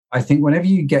I think whenever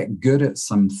you get good at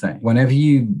something, whenever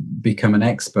you become an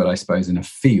expert, I suppose, in a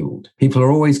field, people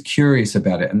are always curious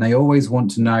about it and they always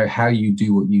want to know how you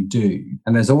do what you do.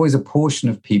 And there's always a portion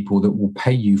of people that will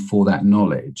pay you for that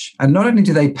knowledge. And not only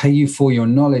do they pay you for your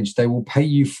knowledge, they will pay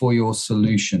you for your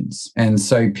solutions. And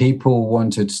so people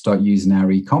wanted to start using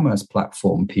our e-commerce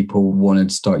platform. People wanted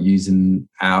to start using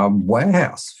our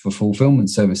warehouse for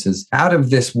fulfillment services. Out of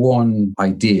this one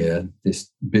idea, this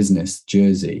business,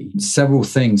 Jersey, several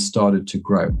things started to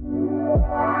grow.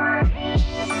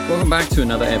 Welcome back to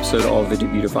another episode of the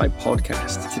Debutify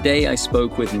podcast. Today I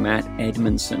spoke with Matt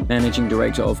Edmondson, Managing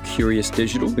Director of Curious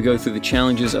Digital. We go through the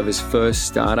challenges of his first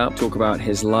startup, talk about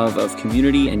his love of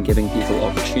community and giving people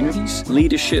opportunities,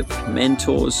 leadership,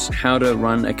 mentors, how to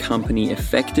run a company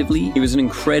effectively. He was an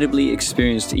incredibly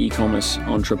experienced e-commerce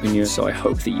entrepreneur, so I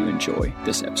hope that you enjoy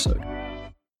this episode.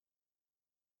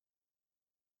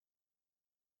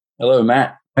 Hello,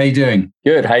 Matt. How you doing?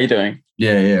 Good. How you doing?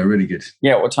 Yeah, really good.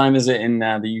 Yeah, what time is it in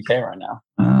the UK right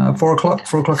now? 4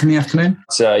 o'clock in the afternoon.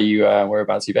 So you,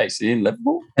 whereabouts are you based? Are you in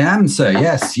Liverpool? I am, sir.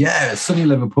 Yes. Yeah, sunny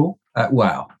Liverpool.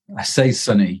 Wow, I say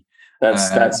sunny.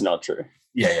 That's not true.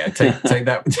 Yeah. Take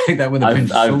that with a pinch of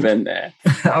salt. I've been there.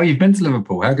 Oh, you've been to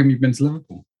Liverpool. How come you've been to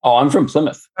Liverpool? Oh, I'm from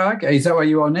Plymouth. Oh, okay. Is that where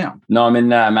you are now? No, I'm in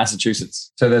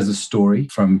Massachusetts. So there's a story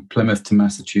from Plymouth to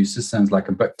Massachusetts. Sounds like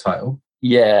a book title.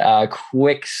 Yeah,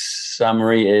 quick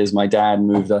summary is my dad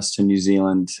moved us to New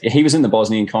Zealand. He was in the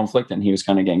Bosnian conflict and he was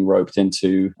kind of getting roped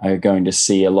into going to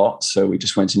sea a lot. So we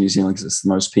just went to New Zealand because it's the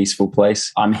most peaceful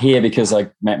place. I'm here because I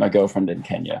met my girlfriend in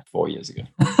Kenya 4 years ago.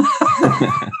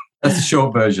 That's a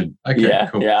short version. Okay,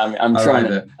 yeah, cool. Yeah, I'm trying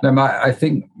to. No, I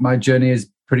think my journey is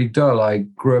pretty dull. I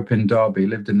grew up in Derby,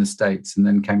 lived in the States, and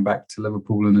then came back to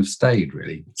Liverpool and have stayed,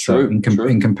 really. True. So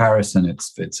in comparison,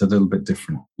 it's a little bit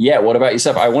different. Yeah. What about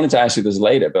yourself? I wanted to ask you this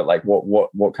later, but like,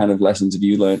 what kind of lessons have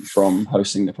you learned from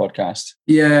hosting the podcast?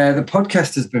 Yeah, the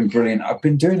podcast has been brilliant. I've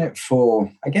been doing it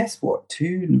for, I guess,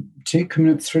 two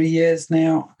coming up 3 years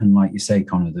now. And like you say,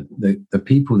 Connor, the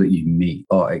people that you meet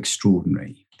are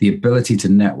extraordinary. The ability to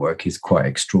network is quite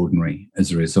extraordinary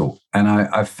as a result. And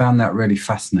I've found that really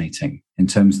fascinating in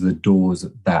terms of the doors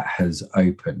that has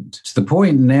opened. To the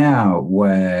point now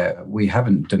where we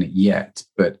haven't done it yet,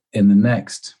 but in the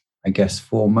next, I guess,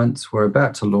 4 months, we're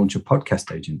about to launch a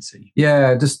podcast agency.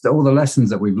 Yeah, just all the lessons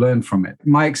that we've learned from it.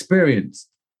 My experience,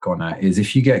 Connor, is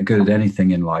if you get good at anything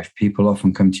in life, people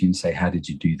often come to you and say, how did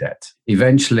you do that?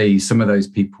 Eventually, some of those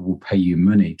people will pay you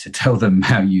money to tell them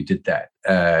how you did that,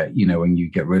 when you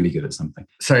get really good at something.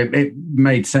 So it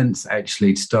made sense,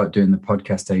 actually, to start doing the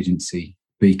podcast agency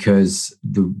because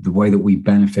the way that we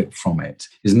benefit from it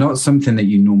is not something that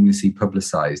you normally see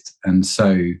publicized. And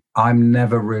so I'm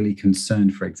never really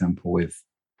concerned, for example, with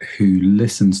who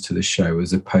listens to the show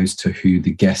as opposed to who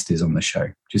the guest is on the show.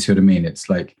 Do you see what I mean?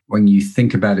 It's like when you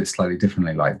think about it slightly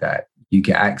differently like that, you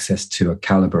get access to a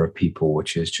caliber of people,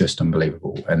 which is just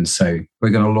unbelievable. And so we're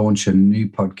going to launch a new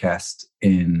podcast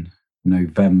in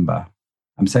November.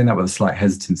 I'm saying that with a slight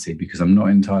hesitancy because I'm not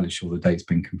entirely sure the date's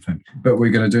been confirmed. But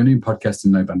we're going to do a new podcast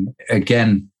in November.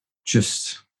 Again,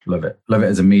 just love it. Love it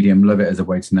as a medium. Love it as a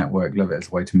way to network. Love it as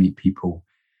a way to meet people.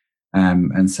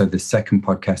 And so the second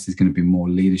podcast is going to be more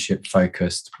leadership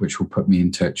focused, which will put me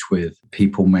in touch with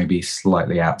people maybe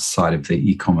slightly outside of the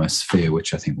e-commerce sphere,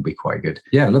 which I think will be quite good.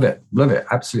 Yeah, love it. Love it.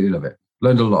 Absolutely love it.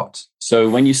 Learned a lot. So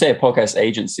when you say a podcast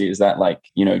agency, is that like,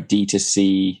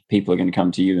 D2C, people are going to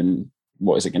come to you and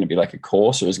what is it going to be, like a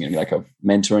course, or is it going to be like a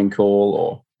mentoring call?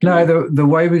 Or no, the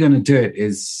way we're going to do it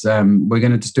is we're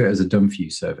going to just do it as a done for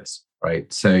you service,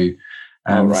 right? So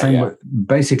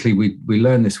basically, we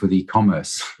learn this with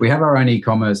e-commerce. We have our own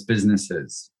e-commerce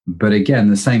businesses, but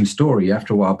again, the same story.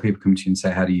 After a while, people come to you and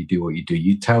say, how do you do what you do?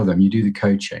 You tell them, you do the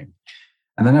coaching.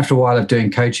 And then after a while of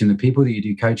doing coaching, the people that you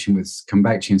do coaching with come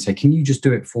back to you and say, can you just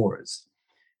do it for us?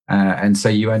 And so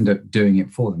you end up doing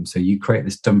it for them. So you create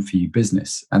this done for you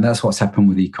business. And that's what's happened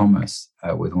with e-commerce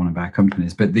with one of our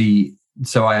companies. But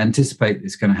so I anticipate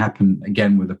it's going to happen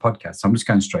again with a podcast. So I'm just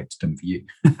going straight to done for you.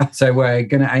 So we're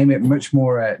going to aim it much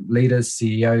more at leaders,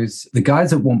 CEOs, the guys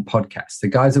that want podcasts, the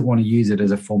guys that want to use it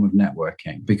as a form of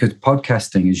networking, because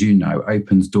podcasting, as you know,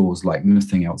 opens doors like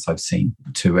nothing else I've seen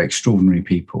to extraordinary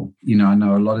people. I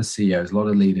know a lot of CEOs, a lot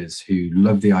of leaders who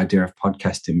love the idea of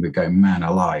podcasting, but go, man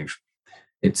alive,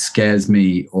 it scares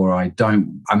me, or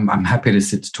I'm happy to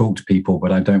sit to talk to people,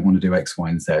 but I don't want to do X, Y,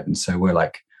 and Z. And so we're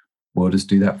like, we'll just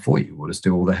do that for you. We'll just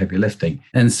do all the heavy lifting.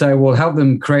 And so we'll help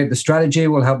them create the strategy.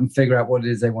 We'll help them figure out what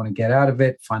it is they want to get out of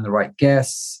it, find the right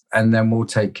guests, and then we'll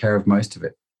take care of most of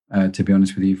it. to be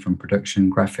honest with you, from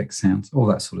production, graphics, sounds, all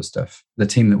that sort of stuff. The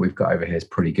team that we've got over here is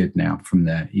pretty good now from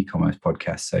their e-commerce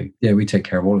podcast. So yeah, we take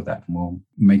care of all of that, and we'll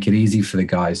make it easy for the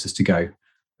guys just to go,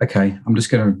 okay, I'm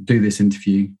just going to do this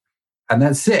interview and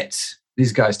that's it.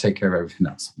 These guys take care of everything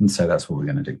else. And so that's what we're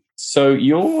going to do. So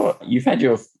you've had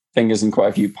your fingers in quite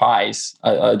a few pies.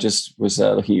 I just was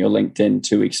looking at your LinkedIn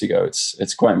 2 weeks ago.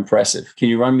 It's quite impressive. Can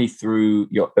you run me through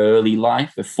your early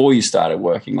life before you started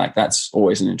working? Like, that's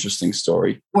always an interesting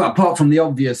story. Well, apart from the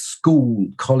obvious school,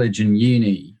 college and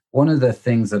uni, one of the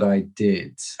things that I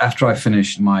did after I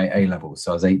finished my A-levels,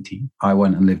 so I was 18, I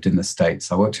went and lived in the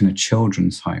States. I worked in a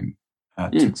children's home.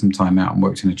 Took some time out and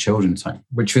worked in a children's home,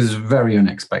 which was very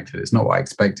unexpected. It's not what I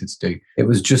expected to do. It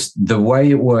was just the way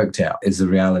it worked out is the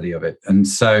reality of it. And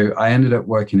so I ended up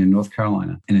working in North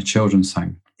Carolina in a children's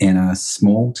home in a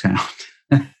small town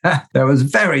that was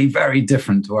very, very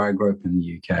different to where I grew up in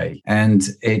the UK. And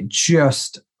it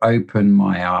just opened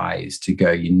my eyes to go,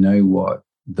 you know what?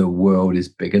 The world is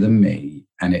bigger than me,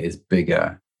 and it is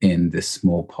bigger in this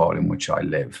small part in which I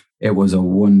live. It was a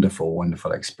wonderful,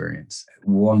 wonderful experience,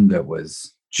 one that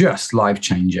was just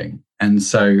life-changing. And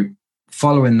so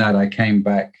following that, I came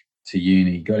back to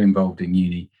uni, got involved in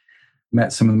uni,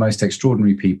 met some of the most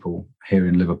extraordinary people here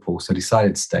in Liverpool. So I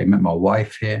decided to stay, met my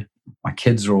wife here. My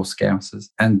kids are all Scousers.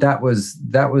 And that was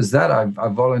that. I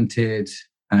volunteered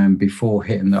before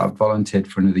hitting that. I volunteered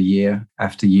for another year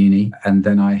after uni, and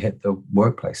then I hit the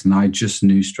workplace, and I just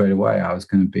knew straight away I was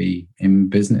going to be in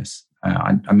business.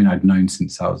 I mean, I'd known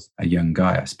since I was a young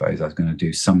guy, I suppose, I was going to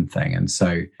do something. And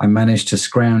so I managed to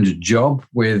scrounge a job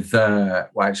with,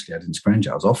 actually, I didn't scrounge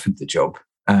it. I was offered the job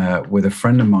with a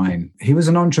friend of mine. He was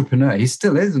an entrepreneur. He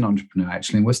still is an entrepreneur,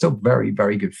 actually. And we're still very,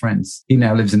 very good friends. He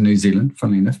now lives in New Zealand,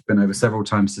 funnily enough. Been over several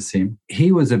times to see him.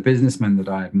 He was a businessman that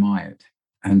I admired.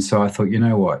 And so I thought, you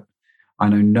know what? I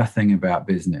know nothing about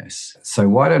business. So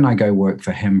why don't I go work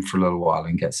for him for a little while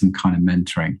and get some kind of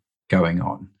mentoring going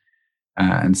on?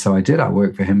 And so I did. I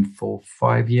worked for him for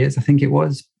 5 years, I think it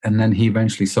was. And then he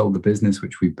eventually sold the business,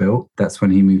 which we built. That's when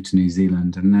he moved to New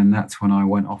Zealand. And then that's when I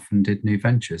went off and did New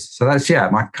Ventures. So that's,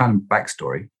 my kind of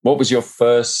backstory. What was your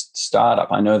first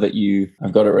startup? I know that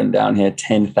I've got it written down here,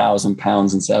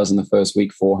 £10,000 in sales in the first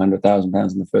week,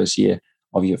 £400,000 in the first year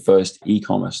of your first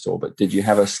e-commerce store. But did you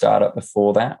have a startup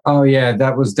before that? Oh, yeah,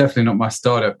 that was definitely not my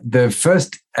startup. The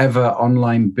first ever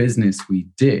online business we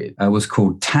did was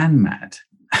called TanMad.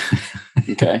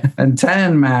 Okay. And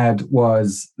TanMad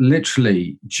was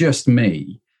literally just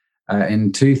me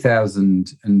in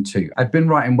 2002. I'd been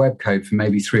writing web code for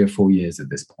maybe 3 or 4 years at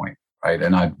this point, right?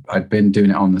 And I'd been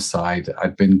doing it on the side.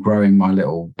 I'd been growing my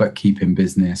little bookkeeping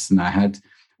business, and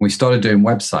we started doing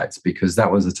websites because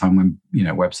that was the time when,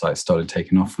 websites started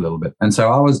taking off a little bit. And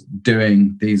so I was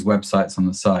doing these websites on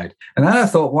the side. And then I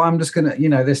thought, well, I'm just going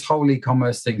to, this whole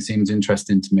e-commerce thing seems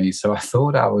interesting to me. So I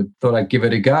thought I'd give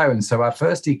it a go. And so our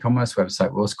first e-commerce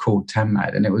website was called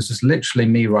TanMad. And it was just literally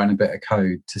me writing a bit of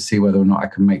code to see whether or not I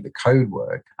could make the code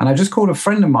work. And I just called a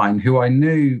friend of mine who I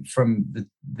knew from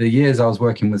the years I was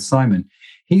working with Simon.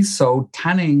 He sold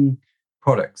tanning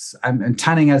products, and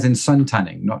tanning as in sun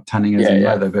tanning, not tanning as in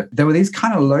leather, but there were these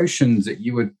kind of lotions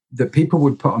that people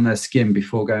would put on their skin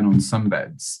before going on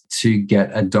sunbeds to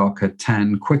get a darker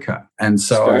tan quicker. And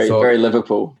so I thought, very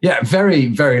Liverpool. Yeah, very,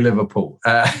 very Liverpool.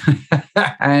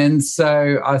 And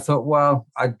so I thought, well,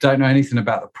 I don't know anything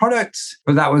about the products,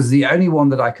 but that was the only one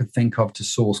that I could think of to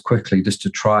source quickly, just to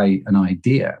try an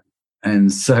idea.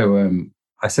 And so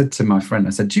I said to my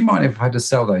friend, do you mind if I had to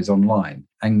sell those online?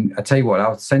 And I tell you what,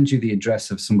 I'll send you the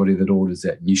address of somebody that orders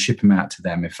it, and you ship them out to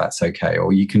them if that's okay.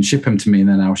 Or you can ship them to me and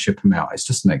then I'll ship them out. It's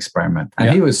just an experiment.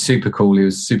 And he was super cool. He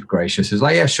was super gracious. He was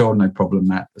like, yeah, sure, no problem,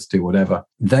 Matt. Let's do whatever.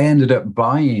 They ended up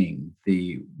buying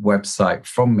the website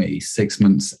from me 6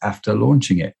 months after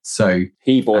launching it. So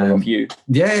he bought it off you.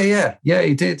 Yeah,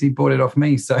 he did. He bought it off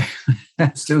me. So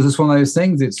it was just one of those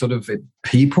things.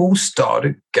 People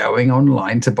started going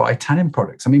online to buy tanning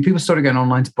products. I mean, people started going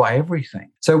online to buy everything.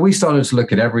 So we started to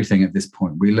look at everything at this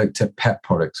point. We looked at pet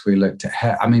products. We looked at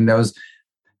hair. I mean, there was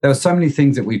so many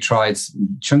things that we tried. A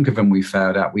chunk of them we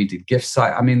found out. We did gift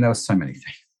site. I mean, there was so many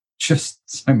things, just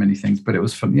so many things. But it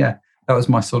was fun. Yeah, that was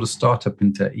my sort of startup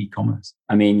into e-commerce.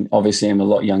 I mean, obviously, I'm a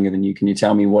lot younger than you. Can you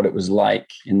tell me what it was like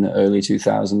in the early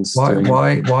 2000s?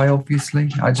 Why? Obviously,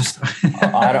 I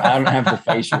don't have the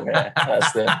facial hair.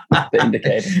 That's the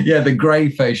indicator. Yeah, the grey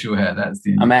facial hair. That's the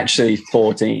indicator. I'm actually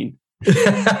 14.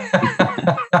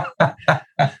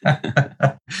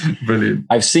 Brilliant.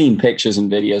 I've seen pictures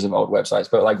and videos of old websites,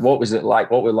 but what was it like?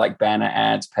 What were banner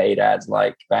ads, paid ads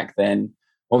like back then?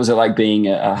 What was it like being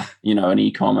an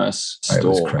e-commerce store? It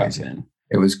was crazy.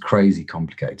 It was crazy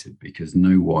complicated because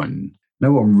no one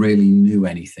No one really knew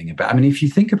anything about. I mean, if you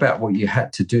think about what you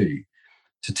had to do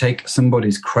to take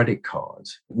somebody's credit card,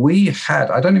 we had,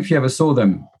 I don't know if you ever saw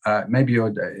them,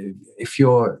 if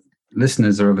your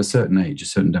listeners are of a certain age, a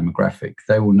certain demographic,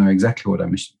 they will know exactly what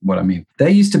I mean. There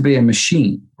used to be a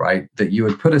machine, right, that you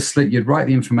would put a slip, you'd write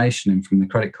the information in from the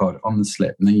credit card on the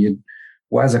slip, and then you'd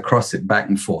waz across it back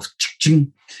and forth,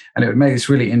 and it would make this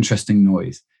really interesting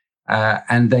noise.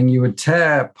 And then you would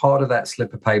tear part of that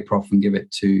slip of paper off and give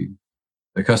it to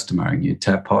the customer, and you'd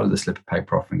tear part of the slip of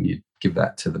paper off and you'd give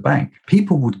that to the bank.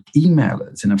 People would email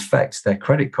us, in effect, their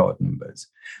credit card numbers.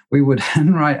 We would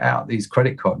handwrite out these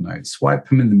credit card notes, swipe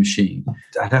them in the machine.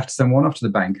 I'd have to send one off to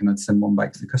the bank and I'd send one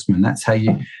back to the customer. And that's how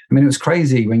it was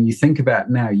crazy. When you think about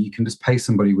now, you can just pay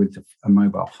somebody with a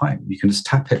mobile phone. You can just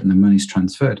tap it and the money's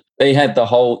transferred. They had the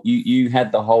whole, you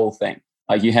had the whole thing.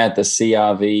 Like you had the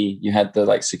CRV, you had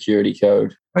the security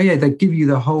code. Oh yeah, they give you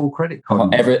the whole credit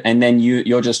card. And then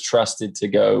you're just trusted to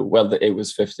go, well, it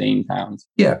was £15.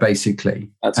 Yeah,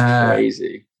 basically. That's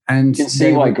crazy. And you can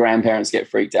see why grandparents get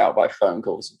freaked out by phone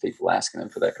calls and people asking them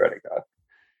for their credit card.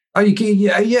 Oh,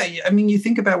 yeah. I mean, you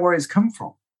think about where it's come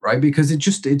from, right? Because it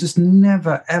just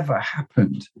never, ever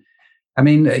happened. I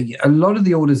mean, a lot of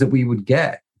the orders that we would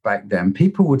get back then,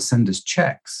 people would send us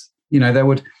checks.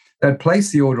 They'd place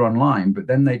the order online, but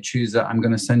then they'd choose that I'm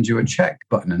going to send you a check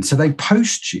button. And so they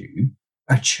post you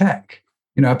a check,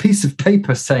 a piece of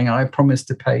paper saying, I promised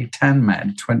to pay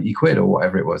TANMAD 20 quid or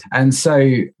whatever it was. And so,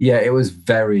 yeah, it was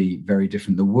very, very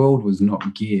different. The world was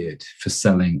not geared for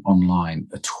selling online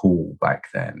at all back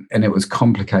then. And it was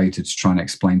complicated to try and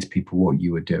explain to people what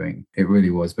you were doing. It really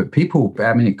was. But people,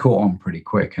 it caught on pretty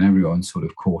quick and everyone sort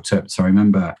of caught up. So I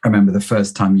remember the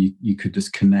first time you could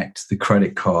just connect the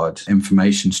credit card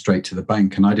information straight to the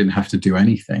bank and I didn't have to do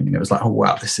anything. And it was like, oh,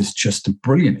 wow, this is just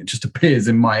brilliant. It just appears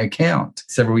in my account.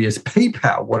 Several years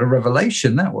PayPal. What a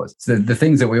revelation that was. So the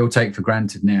things that we all take for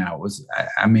granted now was,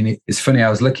 it's funny. I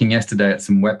was looking yesterday at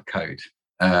some web code,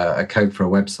 a code for a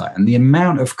website, and the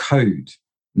amount of code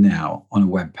now on a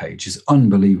web page is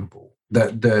unbelievable.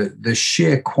 The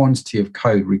sheer quantity of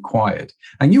code required,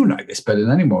 and you'll know this better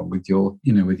than anyone with your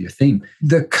theme.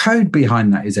 The code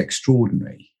behind that is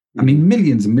extraordinary. I mean,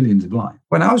 millions and millions of lines.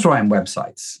 When I was writing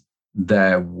websites,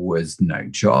 there was no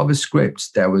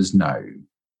JavaScript, there was no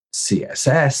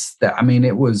CSS.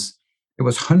 It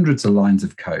was hundreds of lines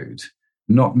of code,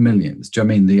 not millions. Do you know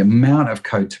what I mean? The amount of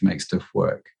code to make stuff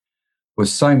work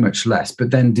was so much less.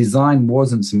 But then design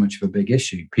wasn't so much of a big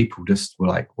issue. People just were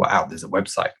like, wow, there's a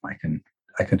website. I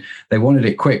can. They wanted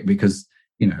it quick because,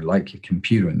 like your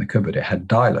computer in the cupboard, it had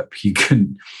dial-up. You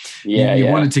couldn't. You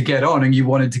wanted to get on and you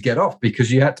wanted to get off because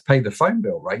you had to pay the phone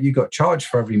bill, right? You got charged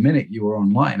for every minute you were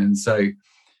online, and so.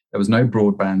 There was no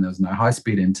broadband. There was no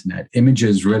high-speed internet.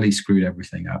 Images really screwed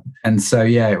everything up. And so,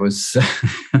 yeah, it was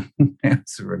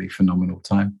a really phenomenal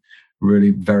time.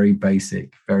 Really very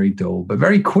basic, very dull, but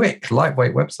very quick,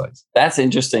 lightweight websites. That's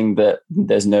interesting that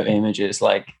there's no images.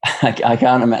 I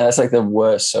can't imagine. That's like the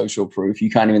worst social proof. You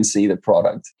can't even see the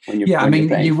product.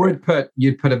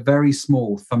 You'd put a very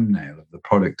small thumbnail of the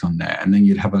product on there, and then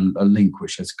you'd have a link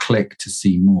which says click to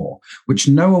see more, which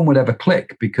no one would ever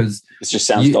click because it just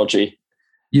sounds dodgy.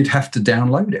 You'd have to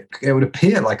download it. It would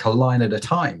appear like a line at a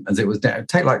time as it was down. It'd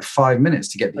take like 5 minutes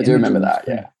to get the I do remember that,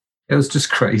 yeah. It was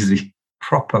just crazy.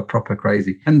 Proper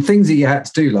crazy. And things that you had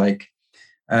to do, like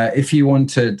if you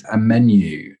wanted a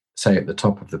menu, say at the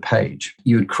top of the page,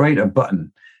 you would create a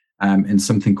button in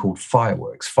something called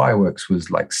Fireworks. Fireworks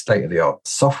was like state-of-the-art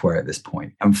software at this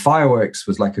point. And Fireworks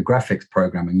was like a graphics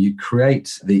program, and you'd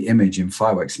create the image in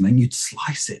Fireworks, and then you'd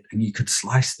slice it, and you could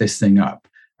slice this thing up.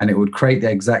 And it would create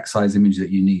the exact size image that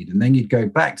you need. And then you'd go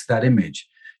back to that image.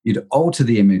 You'd alter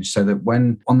the image so that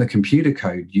when on the computer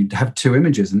code, you'd have two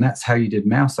images. And that's how you did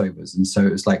mouse overs. And so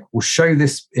it was like, we'll show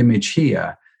this image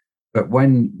here. But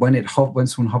when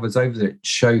someone hovers over it,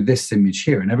 show this image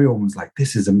here. And everyone was like,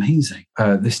 this is amazing.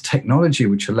 This technology,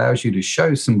 which allows you to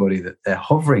show somebody that they're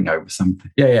hovering over something.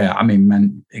 Yeah. I mean,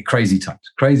 man, crazy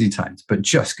times, but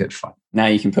just good fun. Now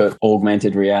you can put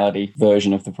augmented reality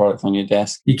version of the product on your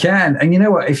desk. You can. And you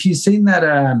know what? If you've seen that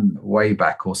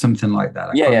Wayback or something like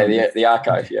that. The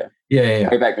archive, yeah. Yeah.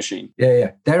 Wayback Machine.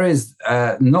 Yeah. There is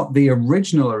not the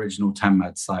original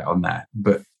TANMAD site on that,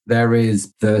 but there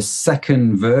is the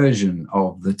second version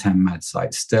of the TANMAD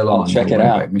site still on check the it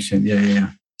Wayback out. Machine.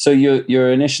 Yeah. So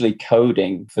you're initially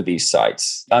coding for these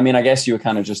sites. I mean, I guess you were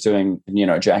kind of just doing,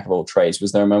 jack of all trades.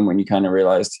 Was there a moment when you kind of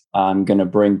realized I'm going to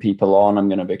bring people on, I'm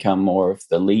going to become more of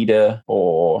the leader,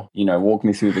 or, walk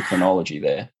me through the chronology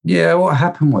there? Yeah, what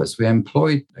happened was we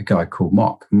employed a guy called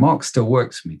Mark. Mark still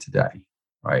works for me today,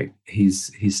 right?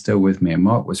 He's still with me. And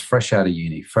Mark was fresh out of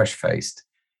uni, fresh-faced.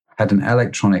 had an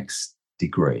electronics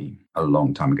degree a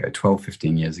long time ago, 12,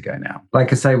 15 years ago now.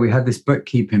 Like I say, we had this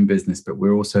bookkeeping business, but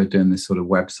we're also doing this sort of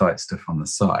website stuff on the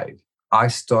side. I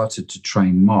started to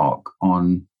train Mark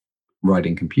on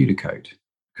writing computer code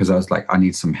because I was like, I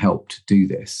need some help to do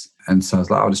this. And so I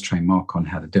was like, I'll just train Mark on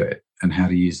how to do it and how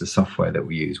to use the software that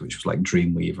we use, which was like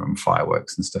Dreamweaver and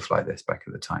Fireworks and stuff like this back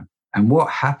at the time. And what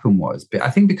happened was,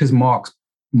 I think because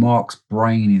Mark's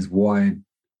brain is wired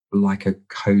like a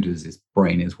coder's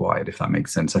brain is wired, if that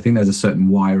makes sense. I think there's a certain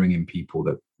wiring in people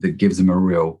that gives them a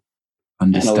real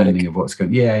understanding of what's going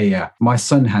on. Yeah. My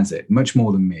son has it much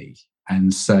more than me.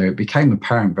 And so it became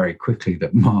apparent very quickly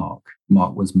that Mark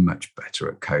was much better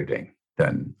at coding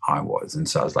than I was. And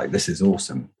so I was like, this is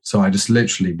awesome. So I just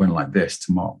literally went like this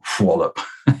to Mark, wallop.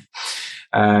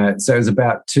 So it was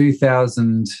about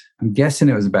 2000, I'm guessing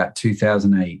it was about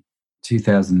 2008,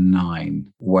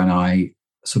 2009, when I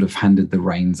sort of handed the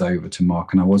reins over to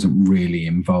Mark, and I wasn't really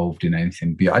involved in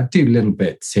anything. I do little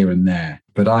bits here and there,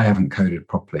 but I haven't coded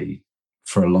properly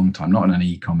for a long time, not on an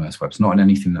e-commerce website, not on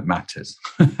anything that matters.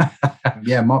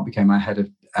 Yeah, Mark became our head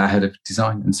of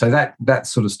design. And so that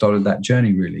sort of started that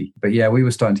journey, really. But yeah, we were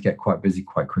starting to get quite busy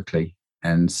quite quickly.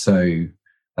 And so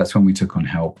that's when we took on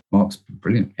help. Mark's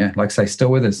brilliant. Yeah, like I say, still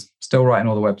with us, still writing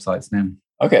all the websites now.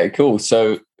 Okay, cool.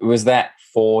 So was that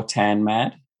for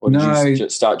TanMad? Or did you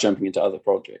just start jumping into other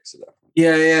projects at that point?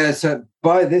 Yeah. So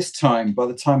by the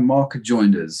time Mark had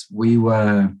joined us, we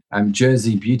were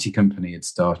Jersey Beauty Company had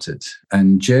started,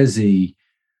 and Jersey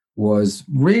was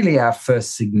really our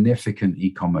first significant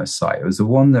e-commerce site. It was the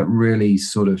one that really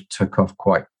sort of took off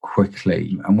quite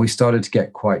quickly, and we started to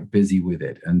get quite busy with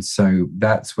it. And so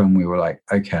that's when we were like,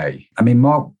 okay. I mean,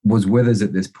 Mark was with us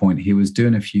at this point. He was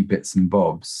doing a few bits and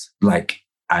bobs, like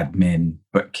admin,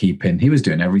 bookkeeping. He was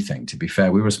doing everything, to be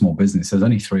fair. We were a small business. There's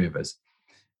only 3 of us.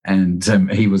 And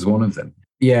he was one of them.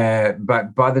 Yeah,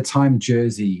 but by the time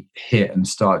Jersey hit and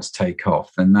started to take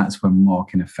off, then that's when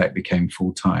Mark, in effect, became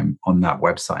full-time on that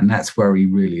website. And that's where he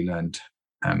really learned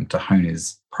to hone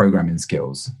his programming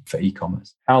skills for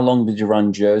e-commerce. How long did you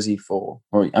run Jersey for?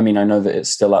 Or, I mean, I know that it's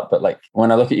still up, but like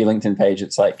when I look at your LinkedIn page,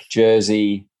 it's like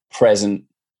Jersey, present,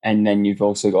 and then you've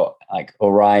also got like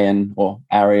Orion or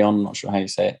Arion, not sure how you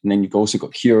say it. And then you've also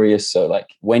got Curious. So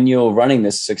like when you're running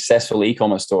this successful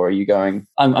e-commerce store, you're going,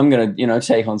 I'm going to,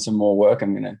 take on some more work.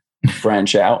 I'm going to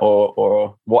branch out,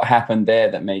 or what happened there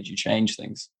that made you change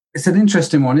things? It's an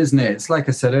interesting one, isn't it? It's like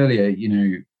I said earlier,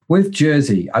 with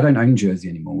Jersey, I don't own Jersey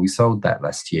anymore. We sold that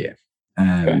last year.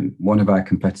 One of our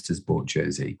competitors bought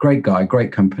Jersey. Great guy,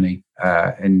 great company,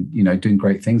 and doing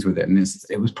great things with it. And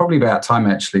it was probably about time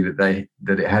actually that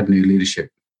it had new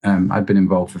leadership. I'd been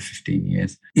involved for 15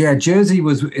 years. Yeah, Jersey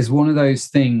is one of those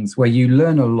things where you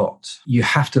learn a lot. You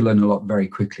have to learn a lot very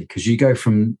quickly because you go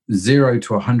from 0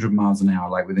 to 100 miles an hour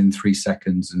like within 3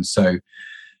 seconds. And so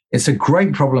it's a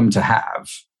great problem to have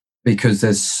because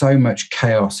there's so much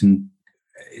chaos and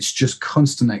it's just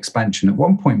constant expansion. At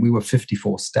one point, we were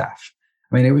 54 staff.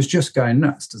 I mean, it was just going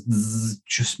nuts.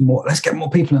 Just more. Let's get more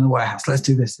people in the warehouse. Let's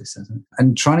do this,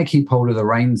 and trying to keep hold of the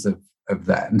reins of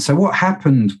that. And so what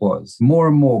happened was more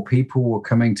and more people were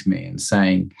coming to me and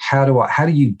saying, how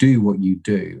do you do what you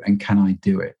do? And can I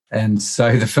do it? And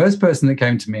so the first person that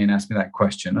came to me and asked me that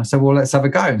question, I said, well, let's have a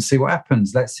go and see what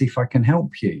happens. Let's see if I can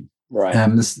help you. Right.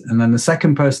 And then the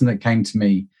second person that came to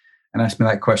me and asked me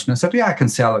that question, I said, yeah, I can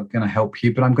see how I'm going to help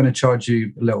you, but I'm going to charge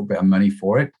you a little bit of money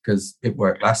for it because it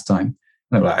worked last time.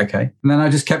 And they were like, okay. And then I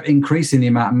just kept increasing the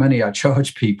amount of money I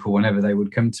charged people whenever they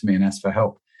would come to me and ask for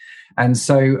help. And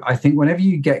so I think whenever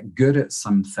you get good at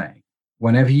something,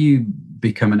 whenever you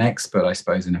become an expert, I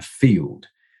suppose, in a field,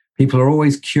 people are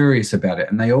always curious about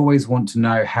it and they always want to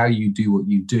know how you do what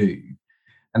you do.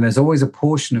 And there's always a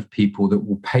portion of people that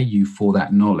will pay you for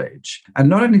that knowledge. And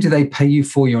not only do they pay you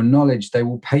for your knowledge, they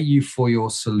will pay you for your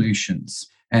solutions.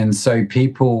 And so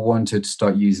people wanted to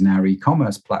start using our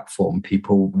e-commerce platform.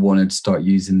 People wanted to start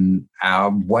using our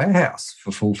warehouse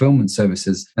for fulfillment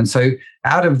services. And so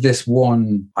out of this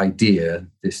one idea,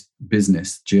 this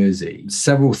business, Jersey,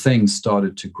 several things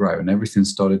started to grow and everything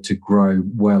started to grow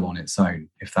well on its own,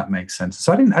 if that makes sense.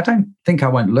 So I don't think I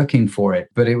went looking for it,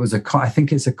 but I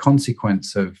think it's a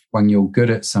consequence of when you're good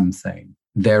at something,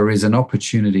 there is an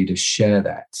opportunity to share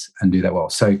that and do that well.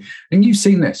 So, and you've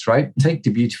seen this, right? Take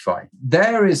Debutify.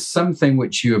 There is something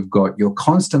which you have got, you're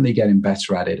constantly getting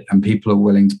better at it, and people are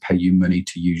willing to pay you money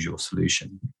to use your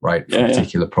solution, right? For a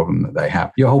particular problem that they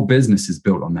have. Your whole business is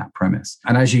built on that premise.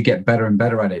 And as you get better and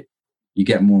better at it, you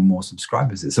get more and more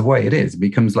subscribers. It's the way it is. It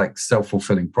becomes like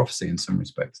self-fulfilling prophecy in some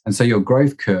respects. And so your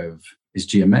growth curve is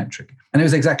geometric. And it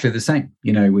was exactly the same,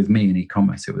 with me in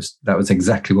e-commerce. That was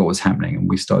exactly what was happening. And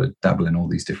we started dabbling in all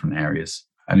these different areas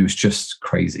And it was just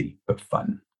crazy, but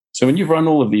fun. So when you've run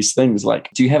all of these things, like,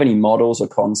 do you have any models or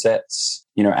concepts,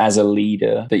 as a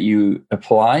leader that you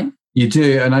apply? You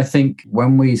do. And I think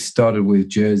when we started with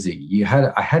Jersey,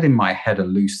 I had in my head a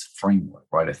loose framework,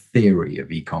 right? A theory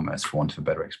of e-commerce, for want of a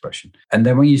better expression. And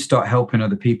then when you start helping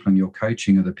other people and you're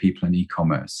coaching other people in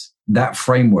e-commerce, that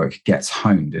framework gets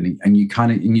honed and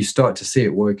you start to see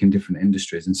it work in different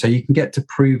industries. And so you can get to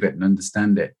prove it and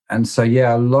understand it. And so,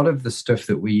 a lot of the stuff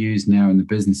that we use now in the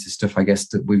business is stuff, I guess,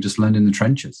 that we've just learned in the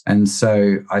trenches. And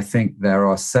so I think there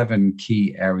are 7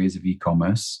 key areas of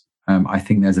e-commerce. I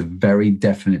think there's a very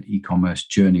definite e-commerce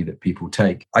journey that people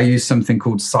take. I use something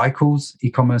called cycles,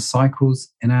 e-commerce cycles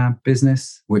in our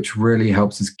business, which really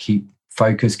helps us keep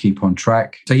focus, keep on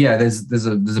track. So there's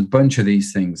a bunch of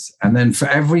these things. And then for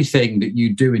everything that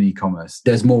you do in e-commerce,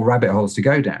 there's more rabbit holes to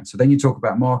go down. So then you talk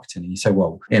about marketing and you say,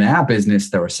 well, in our business,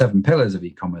 there are 7 pillars of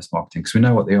e-commerce marketing because we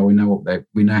know what they are, we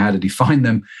know how to define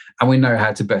them, and we know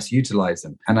how to best utilize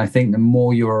them. And I think the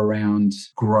more you're around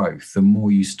growth, the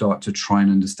more you start to try and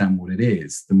understand what it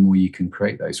is, the more you can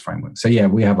create those frameworks. So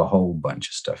we have a whole bunch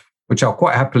of stuff, which I'll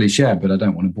quite happily share, but I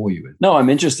don't want to bore you with. No, I'm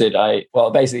interested.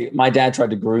 Basically, my dad tried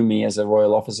to groom me as a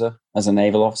Royal officer, as a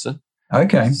naval officer.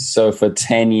 Okay. So for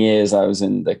 10 years, I was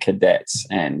in the cadets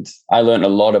and I learned a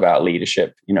lot about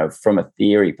leadership, from a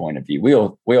theory point of view.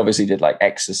 We obviously did like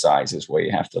exercises where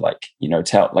you have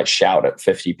to shout at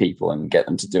 50 people and get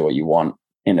them to do what you want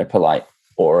in a polite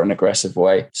or an aggressive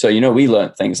way. So, we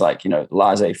learned things like,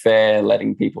 laissez-faire,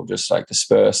 letting people just like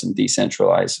disperse and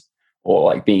decentralize, or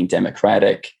like being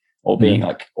democratic, or being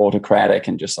like autocratic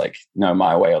and just like, no,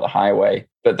 my way or the highway.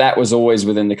 But that was always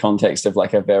within the context of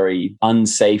like a very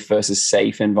unsafe versus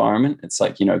safe environment. It's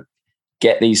like,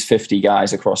 get these 50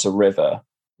 guys across a river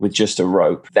with just a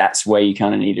rope. That's where you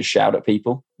kind of need to shout at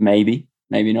people. Maybe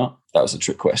not. That was a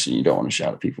trick question. You don't want to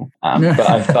shout at people. But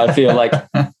I feel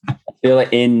like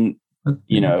in,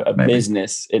 a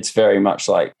business, it's very much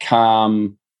like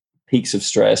calm, peaks of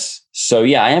stress. So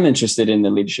I am interested in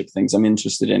the leadership things. I'm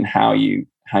interested in how you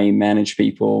manage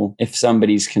people. If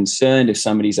somebody's concerned, if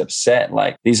somebody's upset,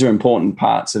 like these are important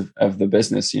parts of the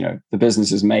business. The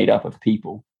business is made up of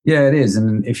people. Yeah, it is.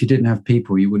 And if you didn't have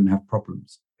people, you wouldn't have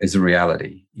problems, is a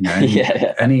reality.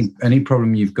 Any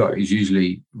problem you've got is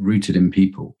usually rooted in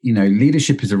people.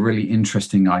 Leadership is a really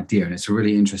interesting idea and it's a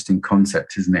really interesting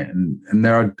concept, isn't it? And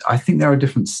I think there are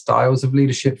different styles of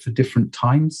leadership for different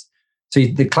times. So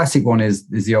the classic one is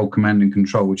the old command and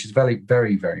control, which is very,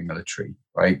 very, very military,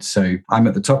 right? So I'm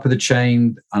at the top of the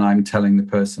chain and I'm telling the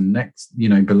person next,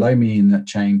 below me in that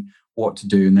chain what to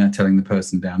do. And they're telling the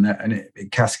person down there and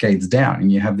it cascades down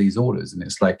and you have these orders. And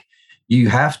it's like, you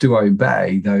have to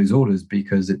obey those orders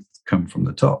because it's come from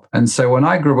the top. And so when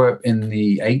I grew up in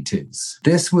the 80s,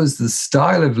 this was the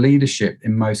style of leadership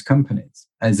in most companies,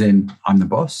 as in, I'm the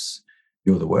boss,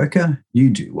 you're the worker, you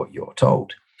do what you're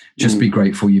told. Just be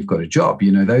grateful you've got a job,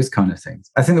 those kind of things.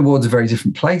 I think the world's a very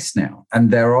different place now. And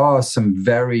there are some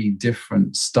very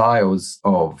different styles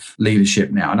of leadership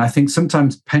now. And I think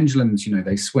sometimes pendulums,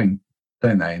 they swing,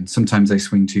 don't they? And sometimes they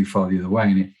swing too far the other way.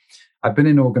 And I've been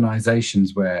in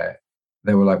organizations where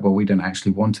they were like, well, we don't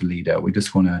actually want a leader. We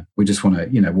just want to,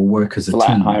 we'll work as a flat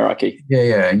team. Hierarchy.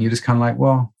 Yeah. And you're just kind of like,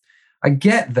 well, I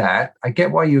get that. I get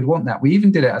why you'd want that. We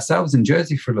even did it ourselves in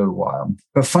Jersey for a little while.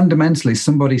 But fundamentally,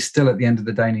 somebody still at the end of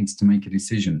the day needs to make a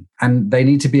decision. And they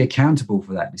need to be accountable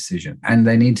for that decision. And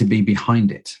they need to be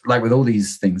behind it. Like with all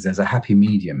these things, there's a happy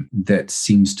medium that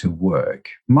seems to work.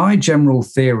 My general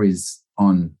theories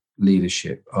on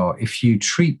leadership are if you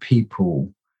treat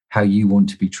people how you want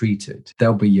to be treated,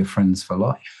 they'll be your friends for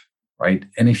life, right?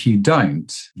 And if you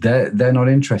don't, they're not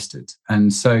interested.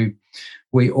 And so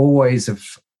we always have...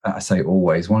 I say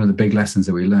always, one of the big lessons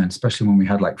that we learned, especially when we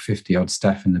had like 50 odd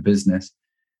staff in the business,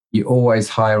 you always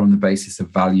hire on the basis of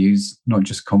values, not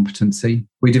just competency.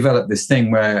 We developed this thing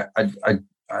where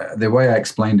the way I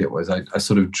explained it was I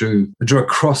sort of drew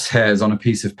crosshairs on a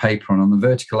piece of paper, and on the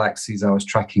vertical axis, I was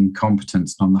tracking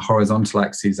competence. And on the horizontal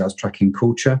axis, I was tracking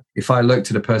culture. If I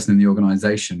looked at a person in the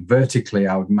organization, vertically,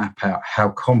 I would map out how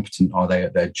competent are they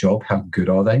at their job? How good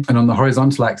are they? And on the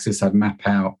horizontal axis, I'd map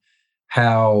out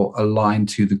how aligned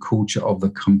to the culture of the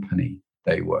company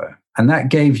they were. And that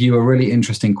gave you a really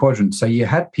interesting quadrant. So you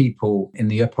had people in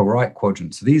the upper right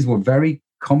quadrant. So these were very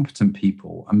competent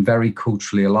people and very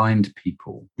culturally aligned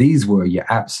people. These were your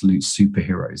absolute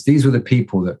superheroes. These were the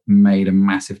people that made a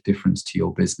massive difference to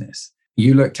your business.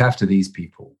 You looked after these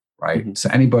people, right? Mm-hmm. So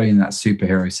anybody in that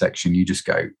superhero section, you just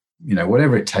go,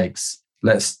 whatever it takes,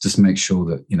 let's just make sure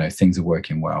that, things are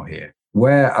working well here.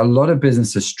 Where a lot of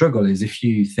businesses struggle is if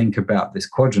you think about this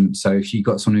quadrant. So if you've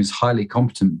got someone who's highly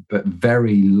competent but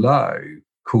very low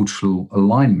cultural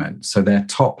alignment. So their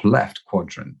top left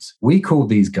quadrant, we called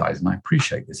these guys, and I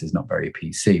appreciate this is not very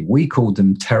PC, we called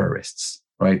them terrorists,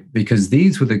 right? Because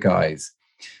these were the guys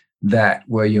that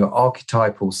were your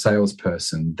archetypal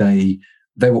salesperson. They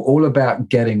were all about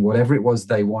getting whatever it was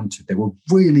they wanted. They were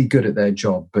really good at their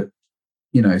job, but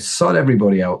sod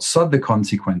everybody else, sod the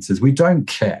consequences. We don't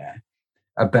care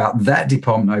about that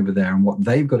department over there and what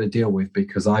they've got to deal with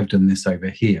because I've done this over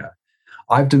here.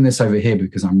 I've done this over here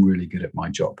because I'm really good at my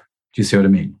job. Do you see what I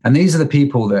mean? And these are the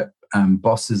people that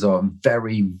bosses are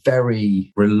very,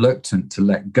 very reluctant to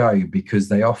let go because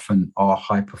they often are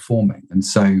high performing. And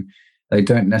so they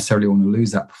don't necessarily want to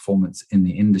lose that performance in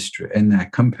the industry, in their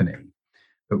company.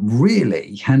 But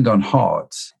really, hand on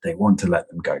heart, they want to let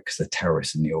them go because they're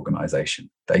terrorists in the organization.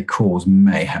 They cause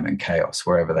mayhem and chaos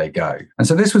wherever they go. And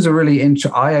so this was a really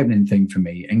eye-opening thing for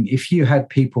me. And if you had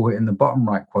people in the bottom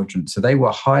right quadrant, so they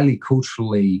were highly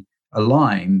culturally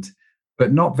aligned,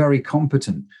 but not very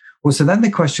competent. Well, so then the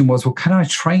question was, well, can I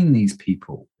train these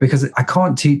people? Because I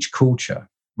can't teach culture,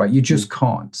 right? You just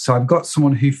can't. So I've got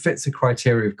someone who fits the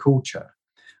criteria of culture,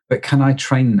 but can I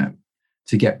train them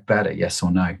to get better, yes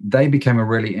or no? They became a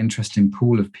really interesting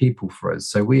pool of people for us.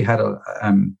 So we had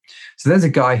so there's a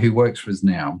guy who works for us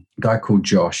now, a guy called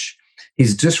Josh.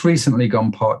 He's just recently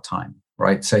gone part-time,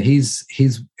 right? So he's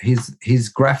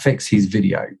graphics, he's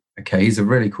video. Okay, he's a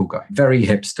really cool guy, very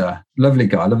hipster, lovely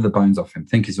guy. I love the bones off him,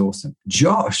 think he's awesome.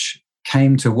 Josh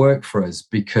came to work for us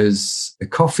because the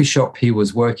coffee shop he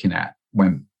was working at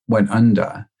went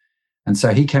under. And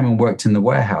so he came and worked in the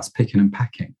warehouse, picking and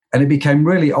packing. And it became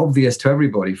really obvious to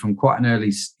everybody from quite an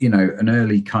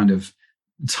early kind of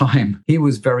time. He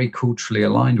was very culturally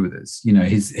aligned with us.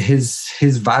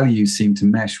 His values seemed to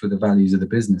mesh with the values of the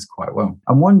business quite well.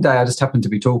 And one day I just happened to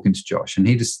be talking to Josh, and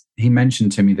he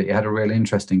mentioned to me that he had a really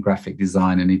interesting graphic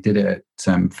design and he did it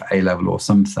at for A-level or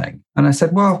something. And I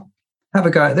said, well, have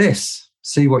a go at this.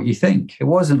 See what you think. It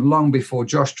wasn't long before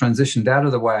Josh transitioned out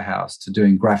of the warehouse to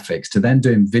doing graphics, to then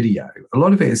doing video. A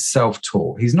lot of it is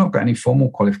self-taught. He's not got any formal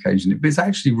qualification, but it's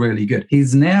actually really good.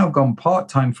 He's now gone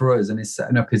part-time for us and is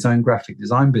setting up his own graphic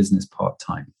design business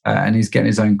part-time. And he's getting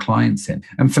his own clients in.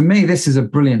 And for me, this is a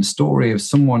brilliant story of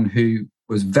someone who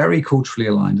was very culturally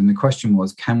aligned. And the question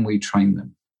was, can we train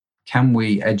them? Can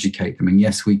we educate them? And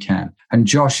yes, we can. And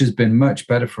Josh has been much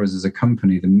better for us as a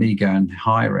company than me going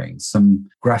hiring some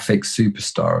graphic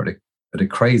superstar at a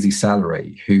crazy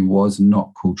salary who was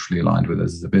not culturally aligned with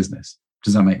us as a business.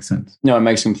 Does that make sense? No, it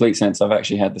makes complete sense. I've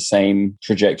actually had the same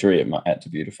trajectory at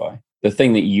Debutify. The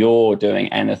thing that you're doing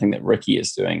and the thing that Ricky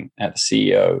is doing at the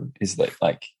CEO is that,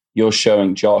 like, you're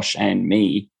showing Josh and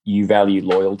me, you value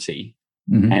loyalty.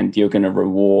 Mm-hmm. And you're going to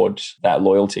reward that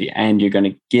loyalty and you're going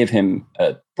to give him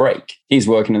a break. He's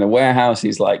working in the warehouse.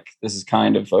 He's like, this is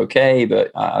kind of okay,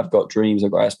 but I've got dreams,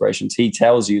 I've got aspirations. He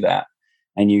tells you that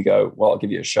and you go, well, I'll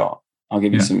give you a shot. I'll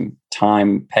give you some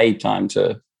time, paid time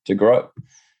to grow.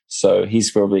 So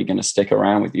he's probably going to stick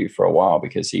around with you for a while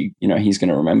because he's going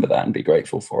to remember that and be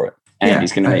grateful for it. And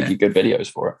he's going to make you good videos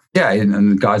for it. Yeah,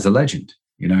 and the guy's a legend.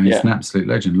 He's an absolute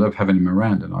legend. Love having him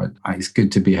around, and it's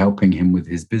good to be helping him with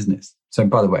his business. So,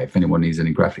 by the way, if anyone needs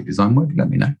any graphic design work, let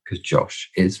me know, because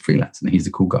Josh is freelance and he's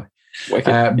a cool guy.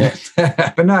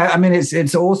 But no, I mean,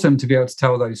 it's awesome to be able to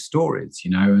tell those stories,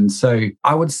 And so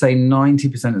I would say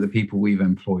 90% of the people we've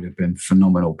employed have been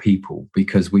phenomenal people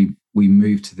because we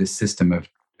moved to this system of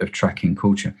tracking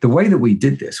culture. The way that we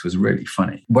did this was really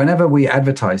funny. Whenever we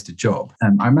advertised a job,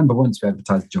 I remember once we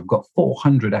advertised a job, got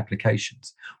 400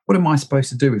 applications. What am I supposed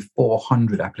to do with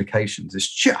 400 applications? It's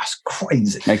just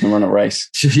crazy. Make them run a race.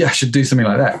 Yeah, I should do something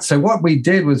like that. So what we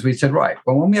did was we said, right,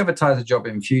 well, when we advertise a job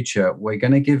in future, we're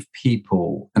going to give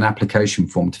people an application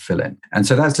form to fill in. And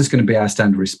so that's just going to be our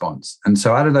standard response. And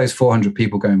so out of those 400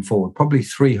 people going forward, probably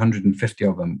 350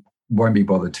 of them won't be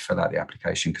bothered to fill out the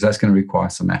application because that's going to require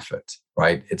some effort,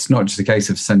 right? It's not just a case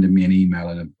of sending me an email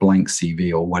and a blank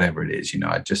CV or whatever it is,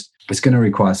 it's going to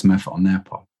require some effort on their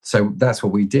part. So that's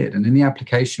what we did. And in the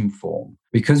application form,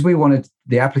 because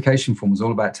the application form was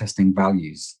all about testing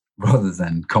values rather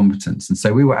than competence. And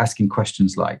so we were asking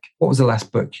questions like, what was the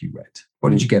last book you read?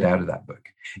 What did you get out of that book?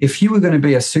 If you were going to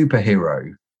be a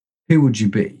superhero, who would you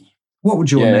be? What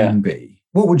would your name be?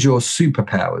 What would your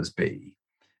superpowers be?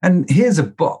 And here's a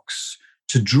box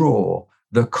to draw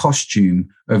the costume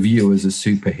of you as a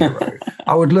superhero.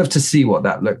 I would love to see what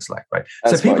that looks like, right?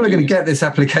 So people are going to get this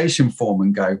application form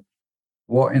and go,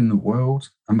 what in the world?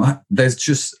 And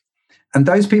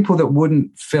those people that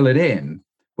wouldn't fill it in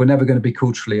were never going to be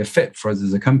culturally a fit for us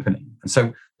as a company. And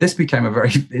so this became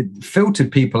it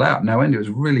filtered people out no end. It was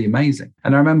really amazing.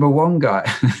 And I remember one guy,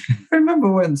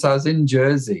 once I was in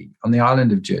Jersey, on the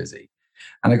island of Jersey,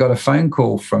 And I got a phone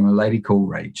call from a lady called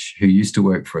Rach, who used to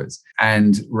work for us.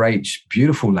 And Rach,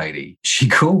 beautiful lady, she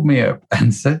called me up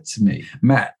and said to me,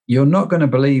 Matt, you're not going to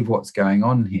believe what's going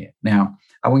on here. Now,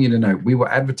 I want you to know, we were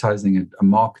advertising a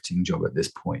marketing job at this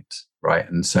point, right?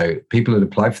 And so people had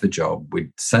applied for the job.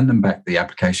 We'd send them back the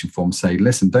application form, say,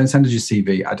 listen, don't send us your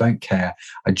CV. I don't care.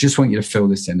 I just want you to fill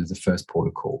this in as a first port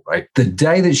of call, right? The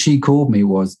day that she called me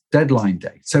was deadline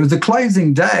day. So it was the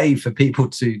closing day for people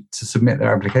to submit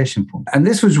their application form. And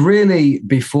this was really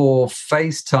before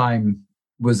FaceTime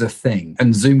was a thing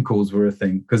and Zoom calls were a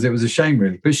thing, because it was a shame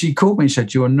really. But she called me and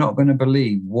said, you are not going to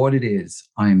believe what it is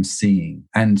I am seeing.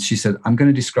 And she said, I'm going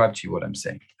to describe to you what I'm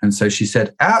seeing. And so she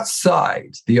said,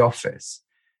 outside the office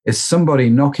is somebody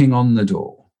knocking on the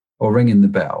door or ringing the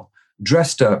bell,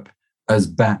 dressed up as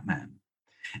Batman.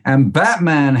 And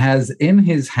Batman has in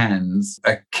his hands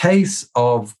a case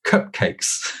of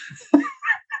cupcakes.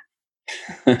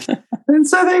 And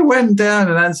so they went down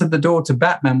and answered the door to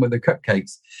Batman with the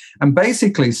cupcakes. And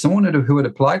basically, someone who had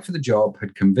applied for the job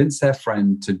had convinced their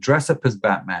friend to dress up as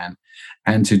Batman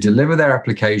and to deliver their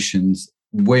applications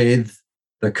with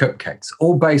the cupcakes,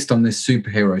 all based on this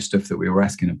superhero stuff that we were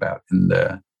asking about in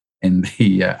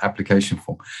the application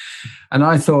form. And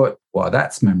I thought, wow,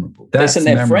 that's memorable. They sent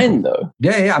their friend, though.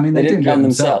 Yeah. I mean, they didn't come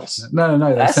themselves. No.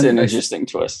 That's an interesting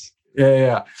twist.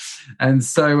 Yeah. And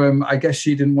so I guess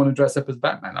she didn't want to dress up as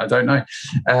Batman. I don't know.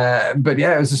 But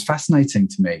yeah, it was just fascinating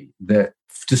to me that,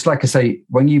 just like I say,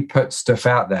 when you put stuff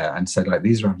out there and say, like,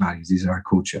 these are our values, these are our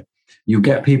culture, you'll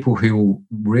get people who will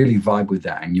really vibe with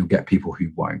that, and you'll get people who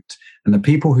won't. And the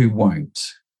people who won't,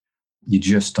 you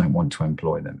just don't want to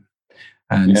employ them.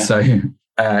 And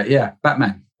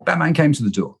Batman came to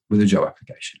the door with a job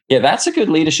application. Yeah, that's a good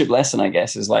leadership lesson, I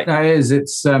guess, is like... No, it is.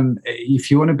 It's,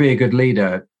 if you want to be a good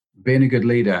leader, being a good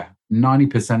leader,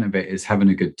 90% of it is having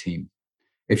a good team.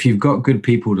 If you've got good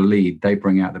people to lead, they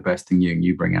bring out the best in you and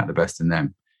you bring out the best in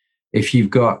them. If you've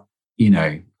got,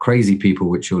 crazy people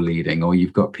which you're leading, or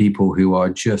you've got people who are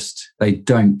just, they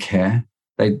don't care.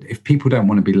 If people don't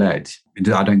want to be led,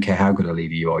 I don't care how good a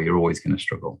leader you are, you're always going to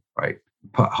struggle, right?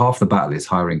 Half the battle is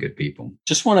hiring good people.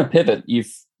 Just want to pivot.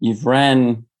 You've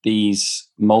ran these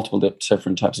multiple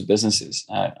different types of businesses.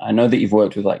 I know that you've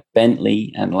worked with like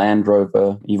Bentley and Land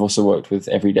Rover. You've also worked with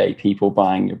everyday people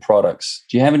buying your products.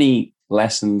 Do you have any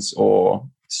lessons or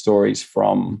stories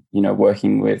from,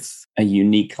 working with a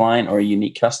unique client or a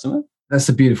unique customer? That's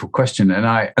a beautiful question. And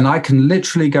I can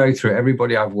literally go through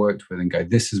everybody I've worked with and go,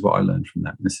 this is what I learned from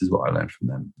them. This is what I learned from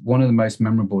them. One of the most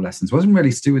memorable lessons wasn't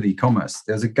really to do with e-commerce.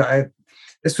 There's a guy,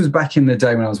 this was back in the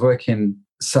day when I was working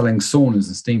selling saunas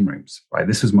and steam rooms, right?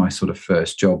 This was my sort of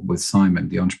first job with Simon,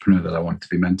 the entrepreneur that I wanted to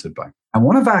be mentored by. And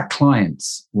one of our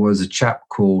clients was a chap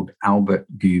called Albert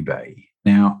Goubet.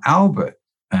 Now, Albert,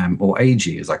 or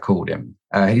AG as I called him,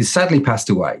 he's sadly passed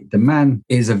away. The man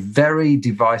is a very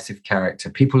divisive character.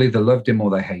 People either loved him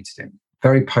or they hated him.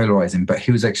 Very polarizing, but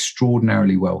he was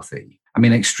extraordinarily wealthy. I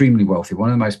mean, extremely wealthy. One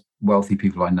of the most wealthy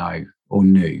people I know or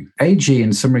knew. AG,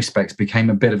 in some respects, became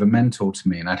a bit of a mentor to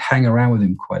me, and I'd hang around with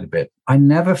him quite a bit. I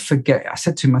never forget. I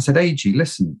said to him, AG,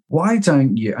 listen, why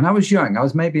don't you, and I was young, I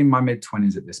was maybe in my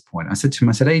mid-20s at this point. I said to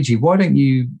him, AG, why don't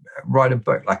you write a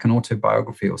book, like an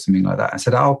autobiography or something like that? I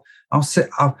said, I'll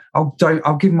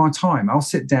give my time. I'll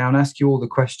sit down, ask you all the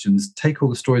questions, take all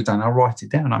the stories down. I'll write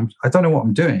it down. I don't know what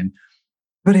I'm doing,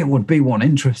 but it would be one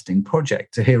interesting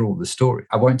project to hear all the story.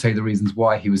 I won't tell you the reasons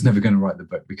why he was never going to write the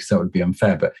book, because that would be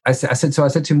unfair. But I said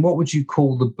to him, what would you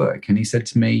call the book? And he said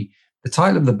to me, the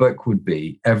title of the book would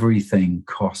be Everything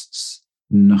Costs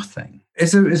Nothing.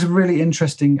 It's a really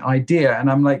interesting idea.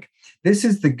 And I'm like, this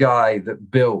is the guy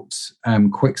that built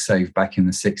QuickSave back in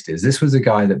the 60s. This was a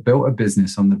guy that built a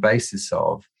business on the basis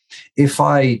of, if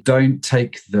I don't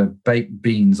take the baked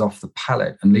beans off the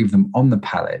pallet and leave them on the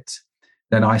pallet,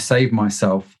 then I save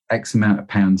myself X amount of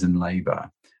pounds in labor,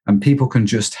 and people can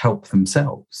just help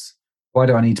themselves. Why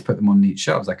do I need to put them on neat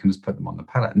shelves? I can just put them on the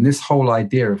pallet. And this whole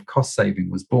idea of cost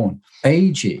saving was born.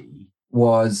 AG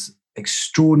was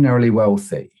extraordinarily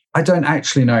wealthy. I don't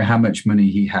actually know how much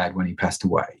money he had when he passed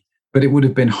away, but it would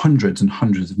have been hundreds and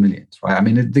hundreds of millions, right? I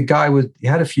mean, the guy he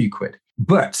had a few quid,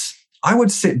 but I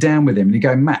would sit down with him and he'd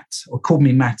go, Matt, or call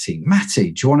me Matty.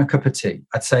 Matty, do you want a cup of tea?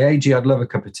 I'd say, AG, I'd love a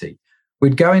cup of tea.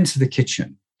 We'd go into the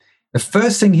kitchen. The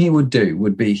first thing he would do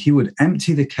would be he would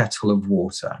empty the kettle of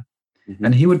water,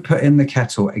 and he would put in the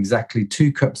kettle exactly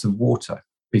 2 cups of water,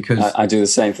 because I do the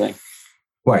same thing.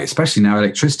 Well, especially now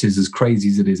electricity is as crazy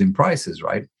as it is in prices,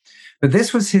 right? But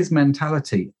this was his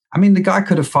mentality. I mean, the guy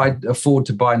could afford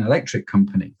to buy an electric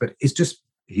company, but it's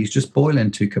he's just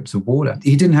boiling 2 cups of water.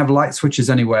 He didn't have light switches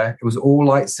anywhere. It was all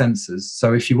light sensors.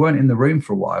 So if you weren't in the room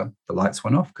for a while, the lights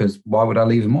went off, because why would I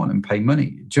leave them on and pay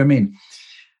money? Do you know what I mean?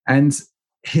 And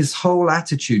his whole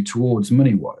attitude towards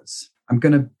money was, I'm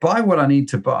going to buy what I need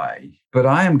to buy, but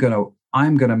I'm going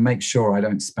to make sure I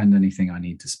don't spend anything I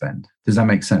need to spend. Does that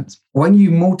make sense? When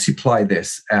you multiply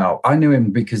this out, I knew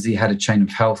him because he had a chain of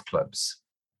health clubs.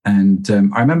 And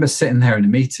I remember sitting there in a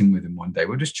meeting with him one day.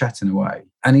 We're just chatting away.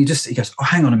 And he goes, oh,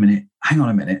 hang on a minute.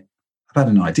 I've had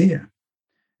an idea.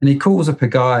 And he calls up a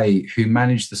guy who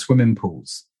managed the swimming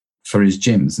pools for his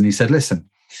gyms. And he said, listen,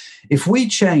 if we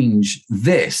change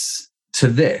this to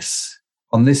this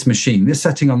on this machine, this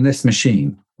setting on this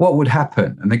machine, what would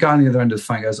happen? And the guy on the other end of the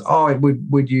phone goes, oh, it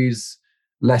would use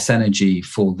less energy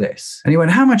for this. And he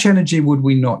went, how much energy would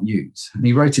we not use? And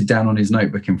he wrote it down on his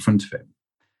notebook in front of him.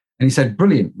 And he said,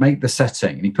 brilliant, make the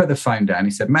setting. And he put the phone down. He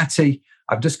said, Matty,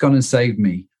 I've just gone and saved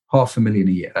me $500,000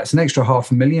 a year. That's an extra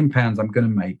 £500,000 I'm going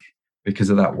to make because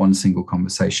of that one single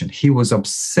conversation. He was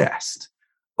obsessed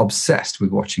with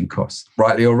watching costs,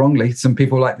 rightly or wrongly. Some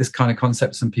people like this kind of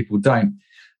concept, some people don't.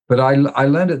 But I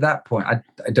learned at that point, I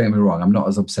don't get me wrong, I'm not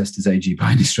as obsessed as AG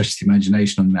by any stretch of the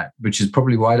imagination on that, which is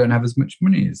probably why I don't have as much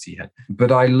money as he had.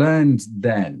 But I learned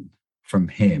then from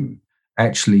him,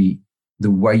 actually,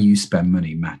 the way you spend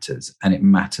money matters, and it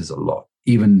matters a lot.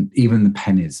 Even the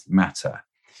pennies matter.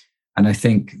 And I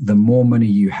think the more money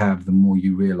you have, the more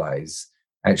you realize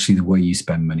actually the way you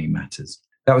spend money matters.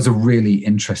 That was a really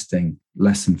interesting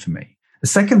lesson for me. The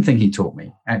second thing he taught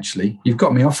me, actually, you've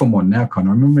got me off on one now,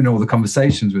 Connor. I remember in all the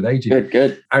conversations with AG.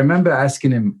 Good. I remember asking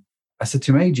him, I said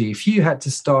to him, AG, if you had to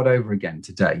start over again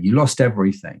today, you lost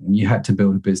everything and you had to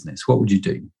build a business, what would you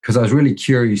do? Because I was really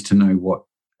curious to know what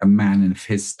a man of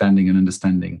his standing and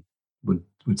understanding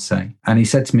would say. And he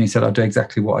said to me, I'd do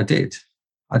exactly what I did.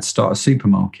 I'd start a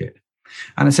supermarket.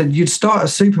 And I said, you'd start a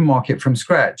supermarket from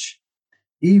scratch,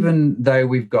 even though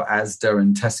we've got Asda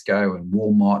and Tesco and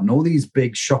Walmart and all these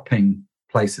big shopping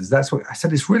places. That's what I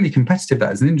said. It's really competitive,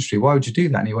 that as an industry. Why would you do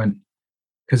that? And he went,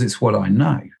 because it's what I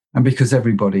know. And because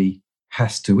everybody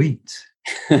has to eat.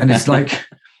 And it's like,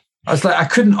 I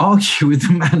couldn't argue with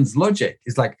the man's logic.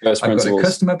 It's like, I've got a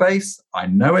customer base. I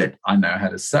know it. I know how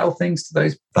to sell things to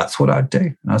those. That's what I'd do.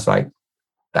 And I was like,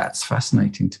 that's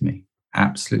fascinating to me.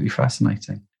 Absolutely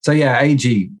fascinating. So yeah,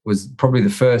 AG was probably the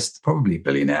first, probably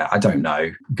billionaire, I don't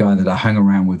know, guy that I hung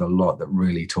around with a lot that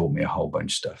really taught me a whole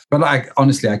bunch of stuff. But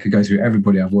honestly, I could go through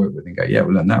everybody I've worked with and go, yeah,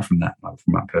 we learned that from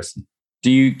that person. Do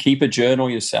you keep a journal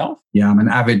yourself? Yeah, I'm an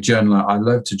avid journaler. I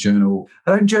love to journal.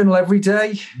 I don't journal every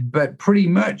day, but pretty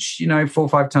much, 4 or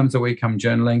 5 times a week I'm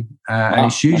journaling. And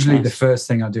it's usually the first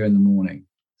thing I do in the morning.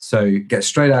 So get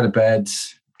straight out of bed,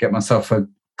 get myself a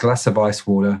glass of ice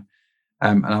water,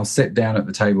 and I'll sit down at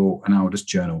the table and I'll just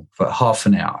journal for half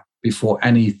an hour before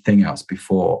anything else,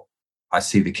 before I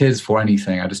see the kids, for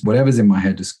anything. Whatever's in my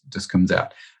head just comes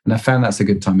out. And I found that's a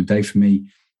good time of day for me.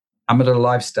 I'm at a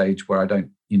life stage where I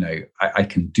don't, I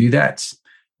can do that.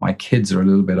 My kids are a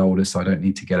little bit older, so I don't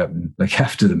need to get up and look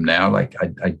after them now like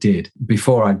I did.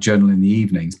 Before, I'd journal in the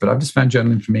evenings, but I've just found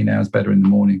journaling for me now is better in the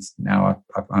mornings. Now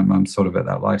I'm sort of at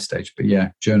that life stage. But yeah,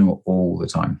 journal all the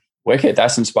time. Wicked.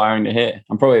 That's inspiring to hear.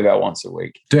 I'm probably about once a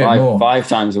week. Do it more. 5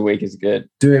 times a week is good.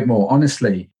 Do it more.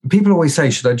 Honestly, people always say,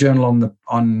 should I journal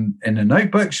in a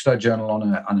notebook? Should I journal on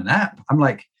an app? I'm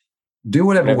like, do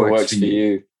whatever works for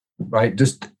you. Right?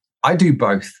 I do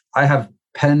both. I have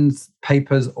pens,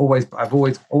 papers. I've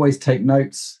always take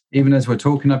notes. Even as we're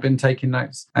talking, I've been taking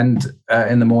notes. And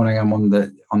in the morning, I'm on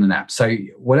an app. So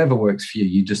whatever works for you,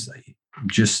 you just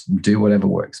do whatever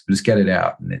works. But just get it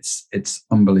out, and it's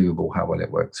unbelievable how well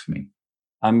it works for me.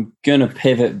 I'm gonna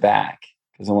pivot back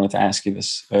because I wanted to ask you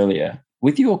this earlier.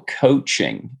 With your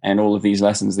coaching and all of these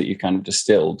lessons that you kind of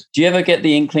distilled, do you ever get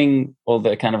the inkling or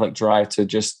the kind of like drive to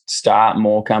just start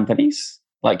more companies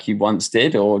like you once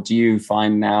did? Or do you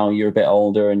find now you're a bit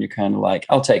older and you're kind of like,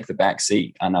 I'll take the back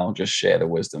seat and I'll just share the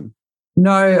wisdom?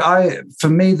 No, for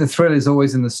me, the thrill is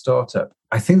always in the startup.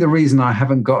 I think the reason I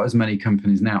haven't got as many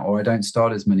companies now, or I don't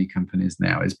start as many companies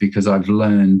now, is because I've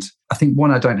learned, I think,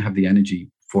 one, I don't have the energy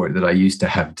for it that I used to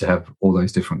have all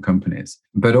those different companies.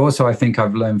 But also, I think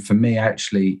I've learned, for me,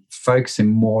 actually focusing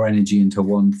more energy into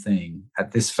one thing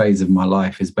at this phase of my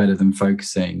life is better than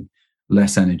focusing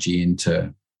less energy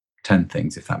into 10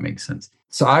 things, if that makes sense.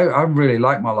 So I really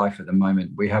like my life at the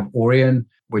moment. We have Orion,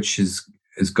 which has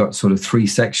got sort of 3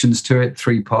 sections to it,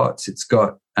 3 parts. It's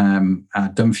got our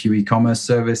Done For You e-commerce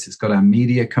service. It's got our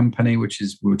media company, which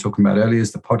is, we were talking about earlier,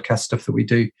 is the podcast stuff that we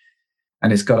do.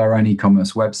 And it's got our own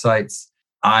e-commerce websites.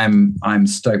 I'm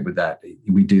stoked with that.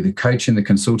 We do the coaching, the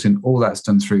consulting, all that's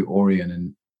done through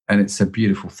Orion. and it's a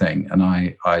beautiful thing. And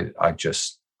I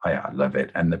love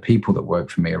it. And the people that work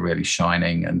for me are really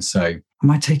shining. And so am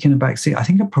I taking a back seat? I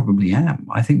think I probably am.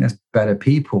 I think there's better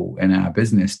people in our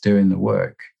business doing the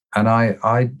work. And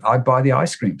I buy the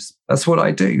ice creams. That's what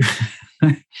I do.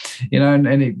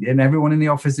 And everyone in the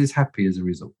office is happy as a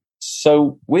result.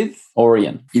 So with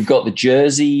Orion, you've got the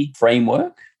Jersey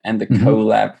framework and the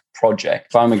collab project.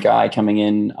 If I'm a guy coming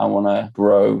in, I want to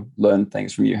grow, learn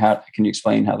things from you. How can you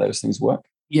explain how those things work?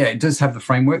 Yeah, it does have the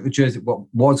framework, what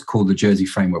was called the Jersey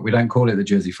framework. We don't call it the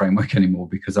Jersey framework anymore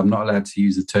because I'm not allowed to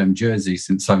use the term Jersey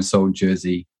since I've sold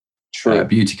Jersey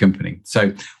beauty company.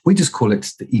 So we just call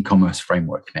it the e-commerce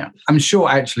framework now. I'm sure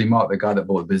actually Mark, the guy that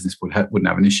bought the business, wouldn't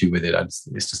have an issue with it.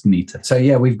 It's just neater. So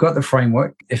yeah, we've got the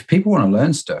framework. If people want to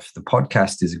learn stuff, the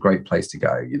podcast is a great place to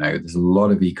go. There's a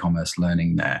lot of e-commerce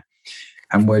learning there.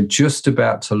 And we're just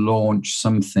about to launch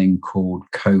something called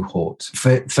Cohort.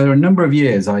 For a number of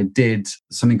years, I did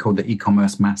something called the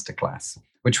e-commerce masterclass,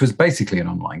 which was basically an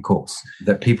online course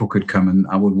that people could come and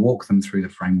I would walk them through the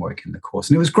framework in the course.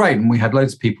 And it was great. And we had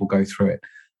loads of people go through it,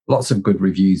 lots of good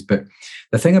reviews. But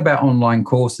the thing about online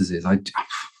courses is I'm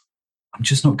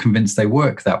just not convinced they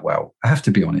work that well. I have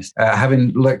to be honest.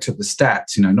 Having looked at the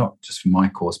stats, not just for my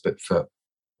course, but for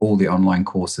all the online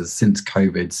courses since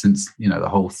COVID, since, the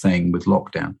whole thing with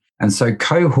lockdown. And so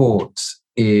Cohort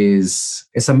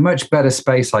it's a much better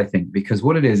space, I think, because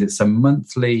what it is, it's a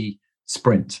monthly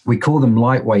sprint. We call them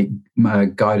lightweight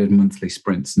guided monthly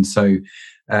sprints. And so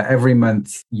every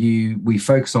month we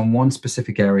focus on one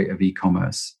specific area of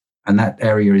e-commerce, and that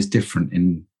area is different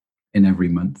in every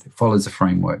month. It follows a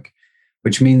framework,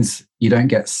 which means you don't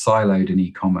get siloed in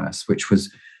e-commerce,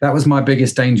 that was my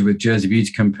biggest danger with Jersey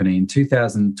Beauty Company. In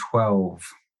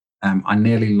 2012, I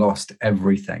nearly lost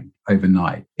everything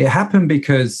overnight. It happened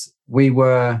because we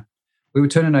were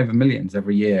turning over millions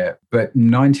every year, but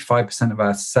 95% of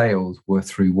our sales were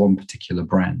through one particular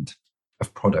brand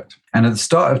of product. And at the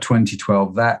start of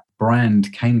 2012, that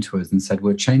brand came to us and said,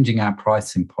 we're changing our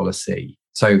pricing policy.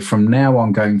 So from now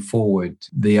on going forward,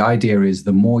 the idea is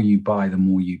the more you buy, the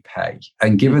more you pay.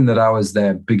 And given that I was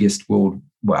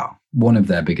one of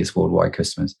their biggest worldwide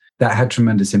customers, that had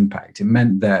tremendous impact. It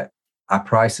meant that our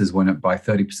prices went up by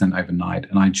 30% overnight.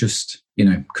 And I just,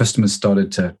 customers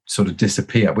started to sort of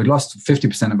disappear. We lost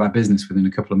 50% of our business within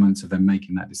a couple of months of them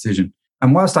making that decision.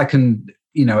 And whilst I can,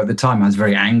 at the time I was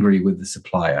very angry with the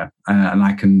supplier, and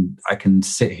I can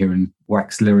sit here and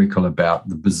wax lyrical about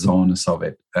the bizarreness of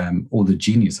it, or the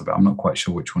genius of it. I'm not quite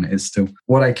sure which one it is still.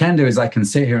 What I can do is I can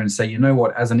sit here and say, you know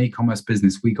what, as an e-commerce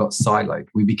business, we got siloed.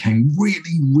 We became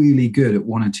really, really good at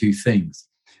one or two things.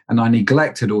 And I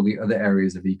neglected all the other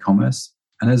areas of e-commerce.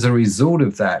 And as a result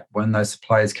of that, when those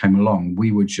suppliers came along,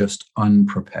 we were just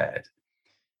unprepared.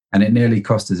 And it nearly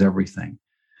cost us everything.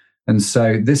 And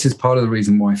so this is part of the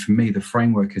reason why, for me, the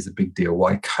framework is a big deal,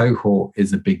 why Cohort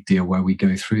is a big deal, where we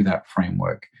go through that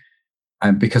framework.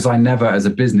 And because I never, as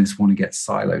a business, want to get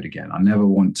siloed again. I never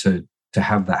want to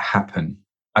have that happen.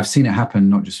 I've seen it happen,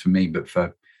 not just for me, but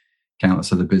for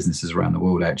countless other businesses around the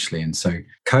world, actually. And so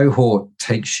Cohort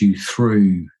takes you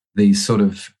through these sort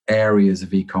of areas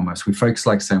of e-commerce. We focus,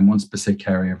 like I say, on one specific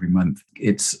area every month.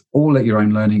 It's all at your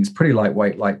own learning. It's pretty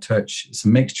lightweight, light touch. It's a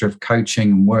mixture of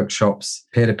coaching and workshops,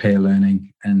 peer-to-peer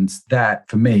learning. And that,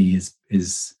 for me,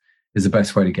 is the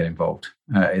best way to get involved.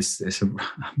 I'm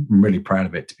really proud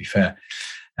of it, to be fair,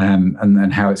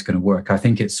 and how it's going to work. I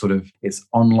think it's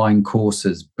online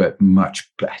courses, but much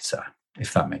better,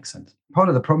 if that makes sense. Part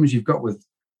of the problems you've got with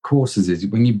courses is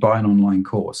when you buy an online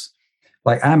course,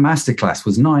 like our masterclass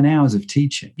was 9 hours of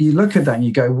teaching. You look at that and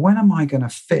you go, when am I going to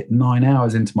fit 9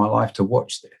 hours into my life to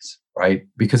watch this? Right?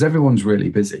 Because everyone's really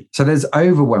busy. So there's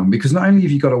overwhelm, because not only have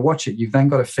you got to watch it, you've then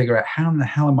got to figure out, how in the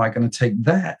hell am I going to take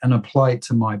that and apply it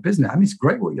to my business? I mean, it's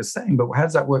great what you're saying, but how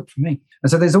does that work for me?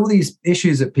 And so there's all these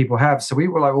issues that people have. So we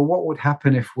were like, well, what would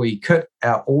happen if we cut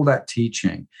out all that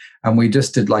teaching and we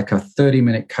just did like a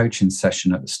 30-minute coaching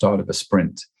session at the start of a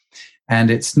sprint? And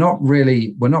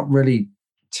we're not really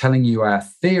telling you our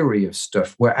theory of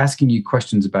stuff. We're asking you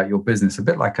questions about your business, a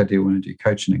bit like I do when I do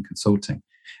coaching and consulting.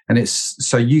 And it's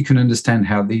so you can understand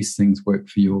how these things work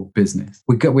for your business.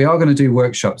 We are going to do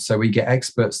workshops. So we get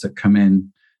experts that come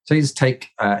in. So you just take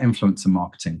influencer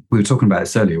marketing. We were talking about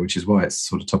this earlier, which is why it's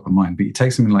sort of top of mind. But you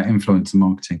take something like influencer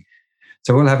marketing.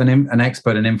 So we'll have an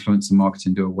expert in influencer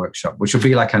marketing do a workshop, which will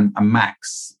be like a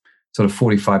max sort of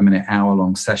 45-minute,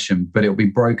 hour-long session. But it'll be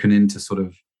broken into sort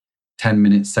of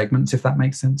 10-minute segments, if that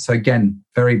makes sense. So again,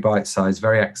 very bite-sized,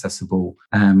 very accessible.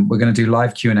 We're going to do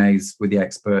live Q&As with the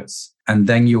experts. And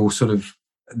then you'll sort of,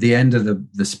 at the end of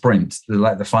the sprint,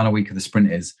 the final week of the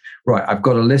sprint is, right, I've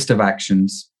got a list of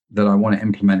actions. that I want to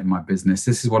implement in my business.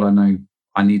 This is what I know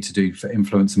I need to do for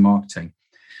influencer marketing.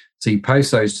 So you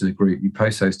post those to the group, you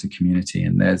post those to community,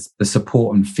 and there's the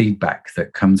support and feedback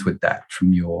that comes with that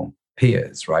from your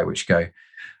peers, right? Which go,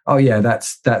 oh yeah,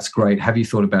 that's great. Have you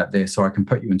thought about this? Or I can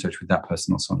put you in touch with that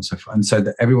person, or so on and so forth. And so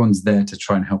that everyone's there to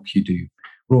try and help you do.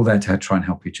 We're all there to try and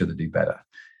help each other do better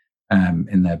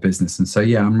in their business. And so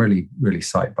yeah, I'm really, really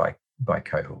psyched by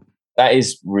Cohort. That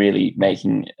is really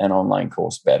making an online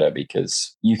course better,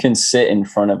 because you can sit in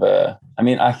front of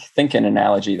I think an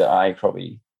analogy that I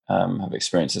probably have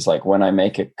experienced is like when I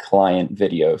make a client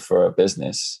video for a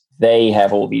business, they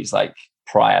have all these like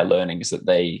prior learnings that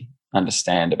they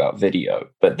understand about video,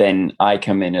 but then I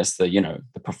come in as the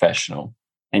professional,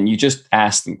 and you just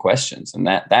ask them questions, and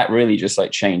that really just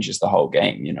like changes the whole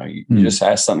game. You just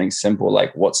ask something simple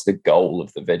like, what's the goal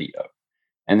of the video?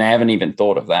 And they haven't even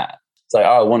thought of that. It's like,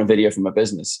 oh, I want a video from a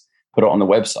business, put it on the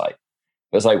website.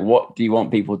 But it's like, what do you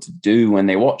want people to do when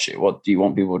they watch it? What do you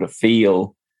want people to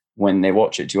feel when they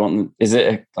watch it? Do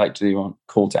you want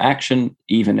call to action,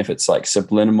 even if it's like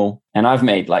subliminal? And I've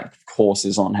made like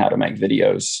courses on how to make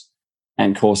videos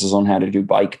and courses on how to do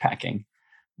bike packing.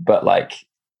 But like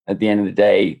at the end of the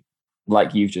day,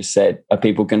 like you've just said, are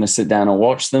people going to sit down and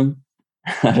watch them?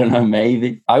 I don't know,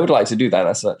 maybe. I would like to do that.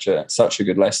 That's such a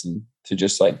good lesson, to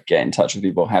just like get in touch with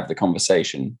people, have the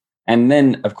conversation. And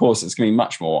then, of course, it's going to be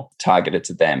much more targeted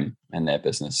to them and their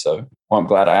business. So I'm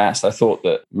glad I asked. I thought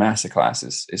that masterclass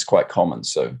is quite common.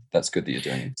 So that's good that you're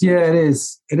doing it. Yeah, it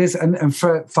is. It is. And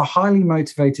for highly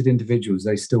motivated individuals,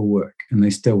 they still work, and they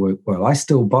still work well. I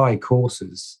still buy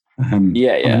courses. I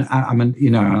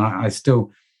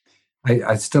still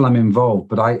am involved,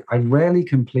 but I rarely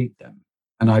complete them.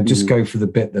 And I just go for the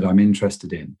bit that I'm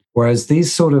interested in. Whereas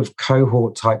these sort of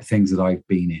cohort type things that I've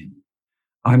been in,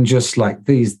 I'm just like,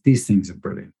 these things are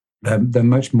brilliant. They're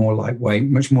much more lightweight,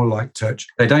 much more light touch.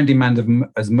 They don't demand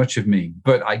as much of me,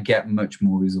 but I get much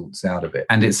more results out of it.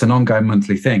 And it's an ongoing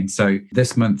monthly thing. So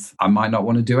this month, I might not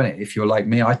want to do it. If you're like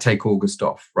me, I take August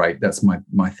off, right? That's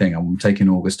my thing. I'm taking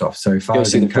August off. So if I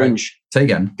was in the Fringe. Say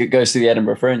again. It goes to the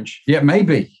Edinburgh Fringe. Yeah,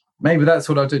 maybe that's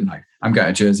what I'll do. No, I'm going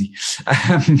to Jersey.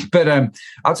 But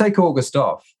I'll take August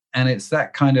off. And it's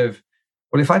that kind of,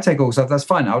 well, if I take August off, that's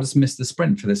fine. I'll just miss the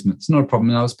sprint for this month. It's not a problem.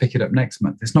 And I'll just pick it up next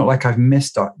month. It's not like I've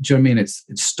missed it. Do you know what I mean? It's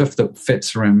stuff that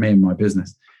fits around me and my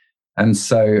business. And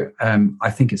so I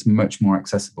think it's much more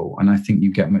accessible. And I think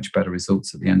you get much better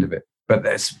results at the end of it. But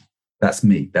that's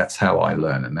me. That's how I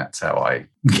learn. And that's how I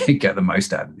get the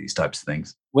most out of these types of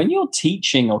things. When you're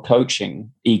teaching or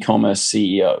coaching e-commerce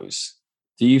CEOs,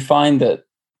 do you find that,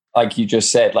 like you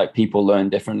just said, like people learn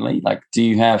differently? Like, do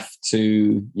you have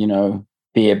to,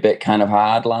 be a bit kind of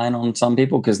hard line on some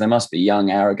people? Because there must be young,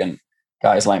 arrogant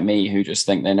guys like me who just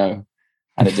think they know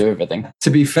how to do everything. To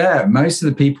be fair, most of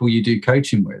the people you do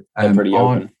coaching with are pretty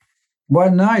open.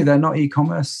 Well, no, they're not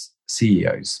e-commerce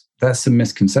CEOs. That's a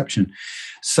misconception.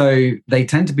 So they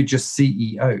tend to be just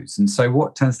CEOs. And so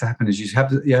what tends to happen is you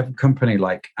have a company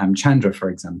like Chandra, for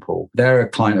example. They're a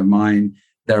client of mine.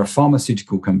 They're a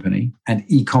pharmaceutical company, and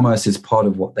e-commerce is part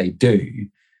of what they do.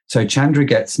 So Chandra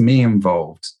gets me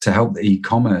involved to help the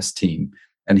e-commerce team.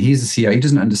 And he's a CEO. He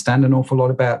doesn't understand an awful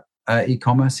lot about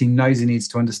e-commerce. He knows he needs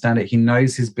to understand it. He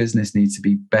knows his business needs to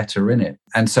be better in it.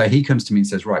 And so he comes to me and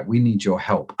says, right, we need your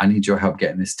help. I need your help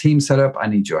getting this team set up. I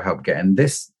need your help getting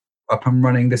this up and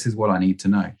running. This is what I need to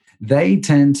know. They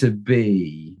tend to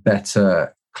be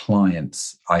better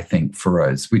clients, I think, for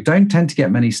us. We don't tend to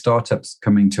get many startups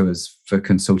coming to us for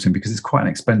consulting because it's quite an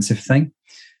expensive thing.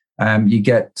 You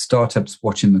get startups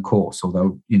watching the course,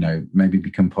 although, maybe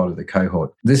become part of the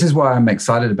cohort. This is why I'm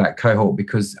excited about cohort,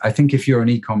 because I think if you're an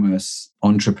e-commerce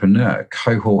entrepreneur,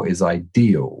 cohort is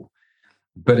ideal.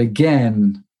 But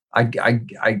again, I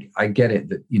get it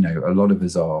that, a lot of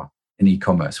us are in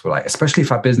e-commerce. We're like, especially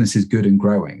if our business is good and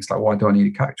growing, it's like, why do I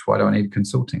need a coach? Why do I need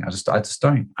consulting? I just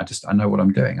don't. I know what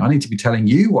I'm doing. I need to be telling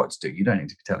you what to do. You don't need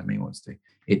to be telling me what to do.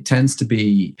 It tends to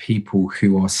be people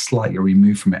who are slightly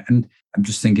removed from it. And I'm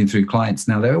just thinking through clients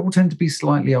now, they all tend to be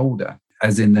slightly older,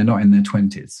 as in they're not in their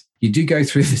 20s. You do go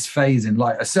through this phase in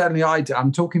life. Certainly I do.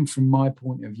 I'm talking from my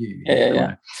point of view.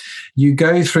 Yeah. You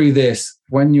go through this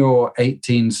when you're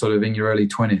 18, sort of in your early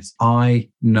 20s. I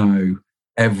know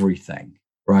everything,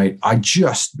 right? I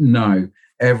just know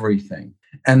everything.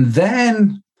 And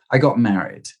then I got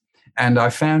married and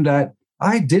I found out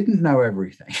I didn't know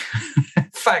everything. In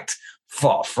fact,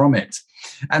 far from it.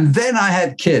 And then I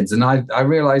had kids and I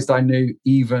realized I knew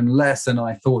even less than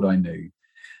I thought I knew.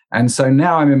 And so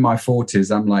now I'm in my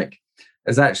 40s. I'm like,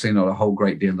 there's actually not a whole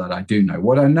great deal that I do know.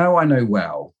 What I know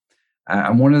well.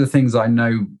 And one of the things I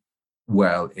know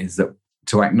well is that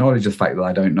to acknowledge the fact that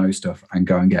I don't know stuff and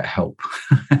go and get help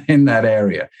in that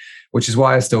area, which is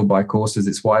why I still buy courses.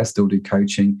 It's why I still do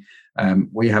coaching.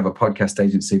 We have a podcast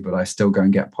agency, but I still go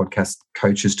and get podcast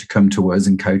coaches to come to us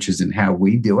and coaches in how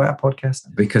we do our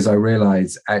podcast, because I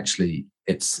realize actually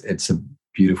it's a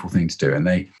beautiful thing to do. And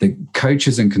the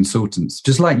coaches and consultants,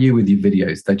 just like you with your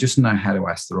videos, they just know how to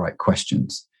ask the right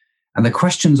questions. And the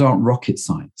questions aren't rocket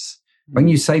science. When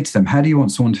you say to them, how do you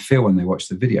want someone to feel when they watch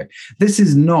the video? This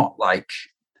is not like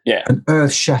an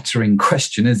earth-shattering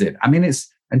question, is it? I mean,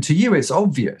 and to you, it's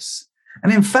obvious.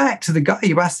 And in fact, to the guy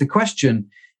you asked the question,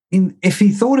 if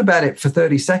he thought about it for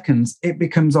 30 seconds, it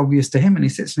becomes obvious to him. And he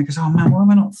sits and he goes, oh man, why have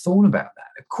I not thought about that?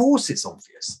 Of course it's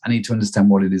obvious. I need to understand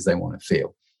what it is they want to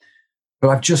feel. But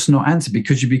I've just not answered,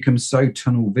 because you become so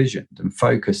tunnel visioned and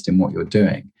focused in what you're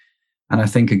doing. And I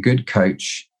think a good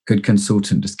coach, good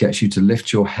consultant just gets you to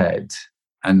lift your head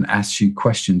and asks you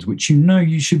questions which you know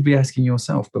you should be asking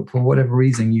yourself, but for whatever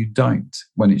reason you don't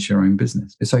when it's your own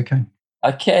business. It's okay.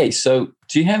 Okay, so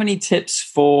do you have any tips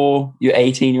for your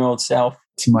 18-year-old self?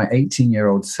 To my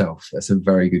 18-year-old self, that's a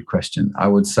very good question. I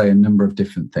would say a number of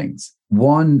different things.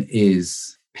 One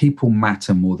is people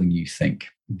matter more than you think.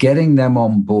 Getting them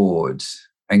on board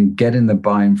and getting the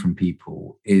buy-in from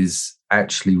people is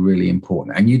actually really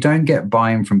important. And you don't get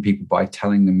buy-in from people by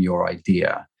telling them your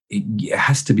idea. It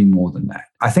has to be more than that.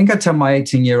 I think I tell my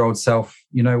 18-year-old self,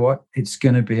 you know what? It's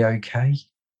going to be okay.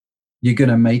 You're going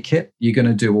to make it. You're going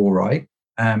to do all right.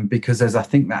 Because there's, I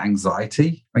think, that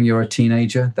anxiety when you're a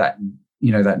teenager, that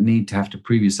need to have to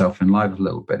prove yourself in life a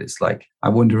little bit. It's like, I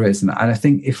wonder, isn't it? And I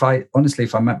think if I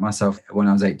met myself when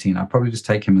I was 18, I'd probably just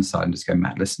take him aside and just go,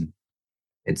 Matt, listen,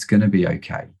 it's going to be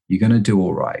okay. You're going to do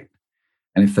all right.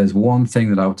 And if there's one thing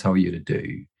that I'll tell you to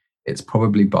do, it's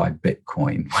probably buy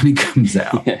Bitcoin when it comes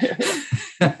out. Do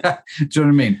you know what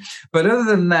I mean? But other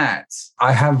than that,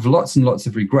 I have lots and lots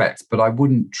of regrets, but I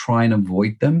wouldn't try and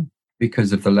avoid them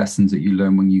because of the lessons that you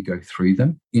learn when you go through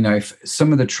them. You know, if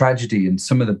some of the tragedy and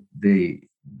some of the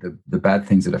bad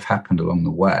things that have happened along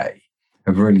the way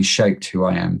have really shaped who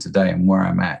I am today and where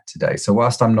I'm at today. So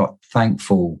whilst I'm not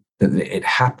thankful that it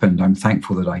happened, I'm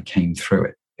thankful that I came through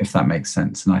it, if that makes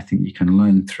sense. And I think you can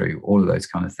learn through all of those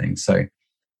kind of things. So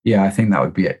yeah, I think that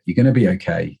would be it. You're going to be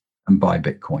okay, and buy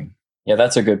Bitcoin. Yeah,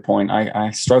 that's a good point.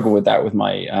 I struggle with that with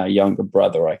my younger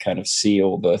brother. I kind of see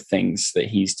all the things that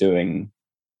he's doing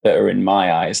that are in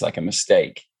my eyes like a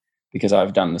mistake, because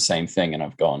I've done the same thing and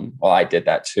I've gone, well, I did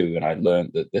that too. And I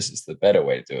learned that this is the better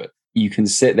way to do it. You can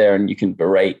sit there and you can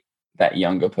berate that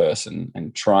younger person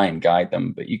and try and guide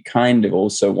them, but you kind of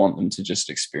also want them to just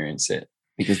experience it,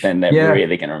 because then they're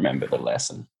really going to remember the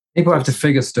lesson. People have to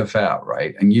figure stuff out,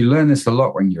 right? And you learn this a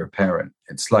lot when you're a parent.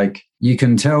 It's like you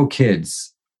can tell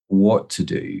kids what to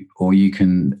do, or you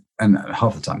can, and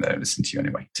half the time they don't listen to you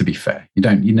anyway, to be fair.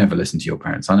 You never listen to your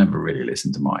parents. I never really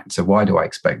listened to mine. So why do I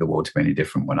expect the world to be any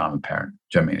different when I'm a parent?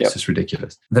 Do you know what I mean? It's just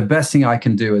ridiculous. The best thing I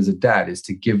can do as a dad is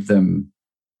to give them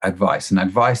advice. And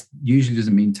advice usually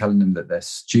doesn't mean telling them that they're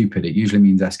stupid. It usually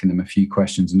means asking them a few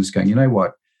questions and just going, you know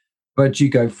what, but you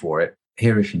go for it.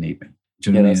 Here if you need me. Do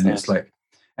you know what I mean? And it's like,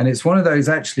 and it's one of those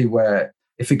actually where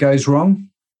if it goes wrong,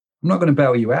 I'm not going to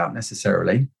bail you out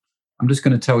necessarily. I'm just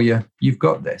going to tell you, you've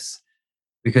got this.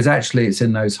 Because actually it's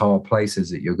in those hard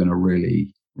places that you're going to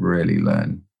really, really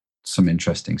learn some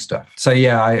interesting stuff. So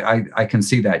yeah, I can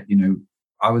see that. You know,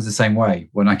 I was the same way.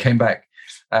 When I came back,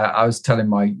 I was telling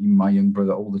my young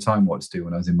brother all the time what to do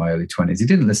when I was in my early 20s. He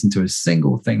didn't listen to a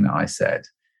single thing that I said.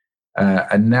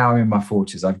 And now in my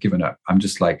 40s, I've given up. I'm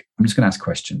just going to ask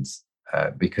questions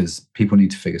because people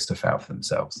need to figure stuff out for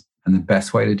themselves. And the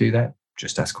best way to do that,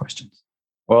 just ask questions.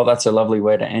 Well, that's a lovely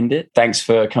way to end it. Thanks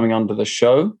for coming on to the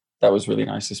show. That was really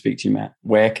nice to speak to you, Matt.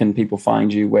 Where can people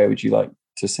find you? Where would you like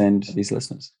to send these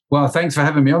listeners? Well, thanks for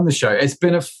having me on the show. It's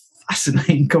been a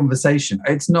fascinating conversation.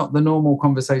 It's not the normal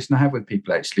conversation I have with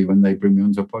people, actually, when they bring me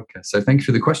onto a podcast. So thank you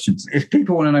for the questions. If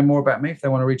people want to know more about me, if they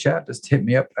want to reach out, just hit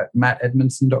me up at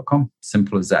mattedmondson.com.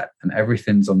 Simple as that. And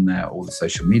everything's on there, all the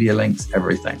social media links,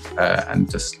 everything. And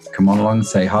just come on along and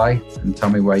say hi and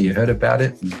tell me where you heard about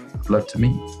it. And I'd love to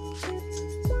meet you.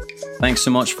 Thanks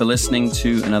so much for listening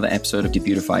to another episode of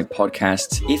Debutify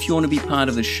Podcast. If you want to be part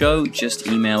of the show, just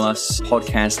email us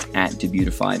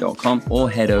podcast@debutify.com or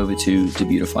head over to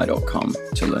debutify.com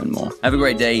to learn more. Have a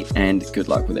great day and good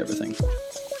luck with everything.